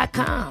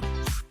HelloFresh.com.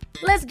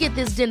 Let's get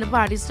this dinner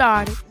party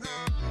started.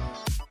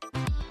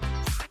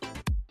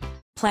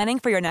 Planning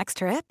for your next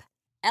trip?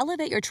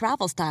 Elevate your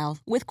travel style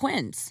with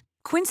Quince.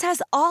 Quince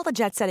has all the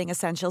jet-setting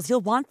essentials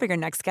you'll want for your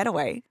next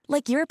getaway,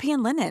 like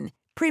European linen,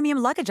 premium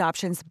luggage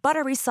options,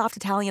 buttery soft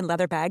Italian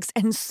leather bags,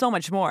 and so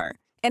much more.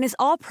 And is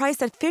all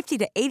priced at 50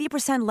 to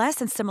 80% less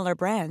than similar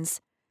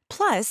brands.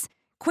 Plus,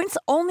 Quince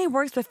only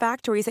works with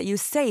factories that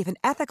use safe and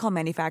ethical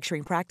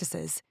manufacturing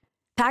practices.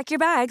 Pack your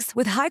bags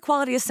with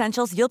high-quality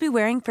essentials you'll be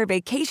wearing for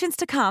vacations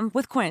to come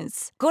with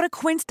Quince. Go to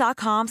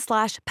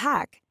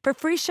quince.com/pack for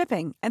free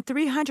shipping and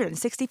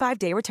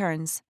 365-day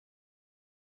returns.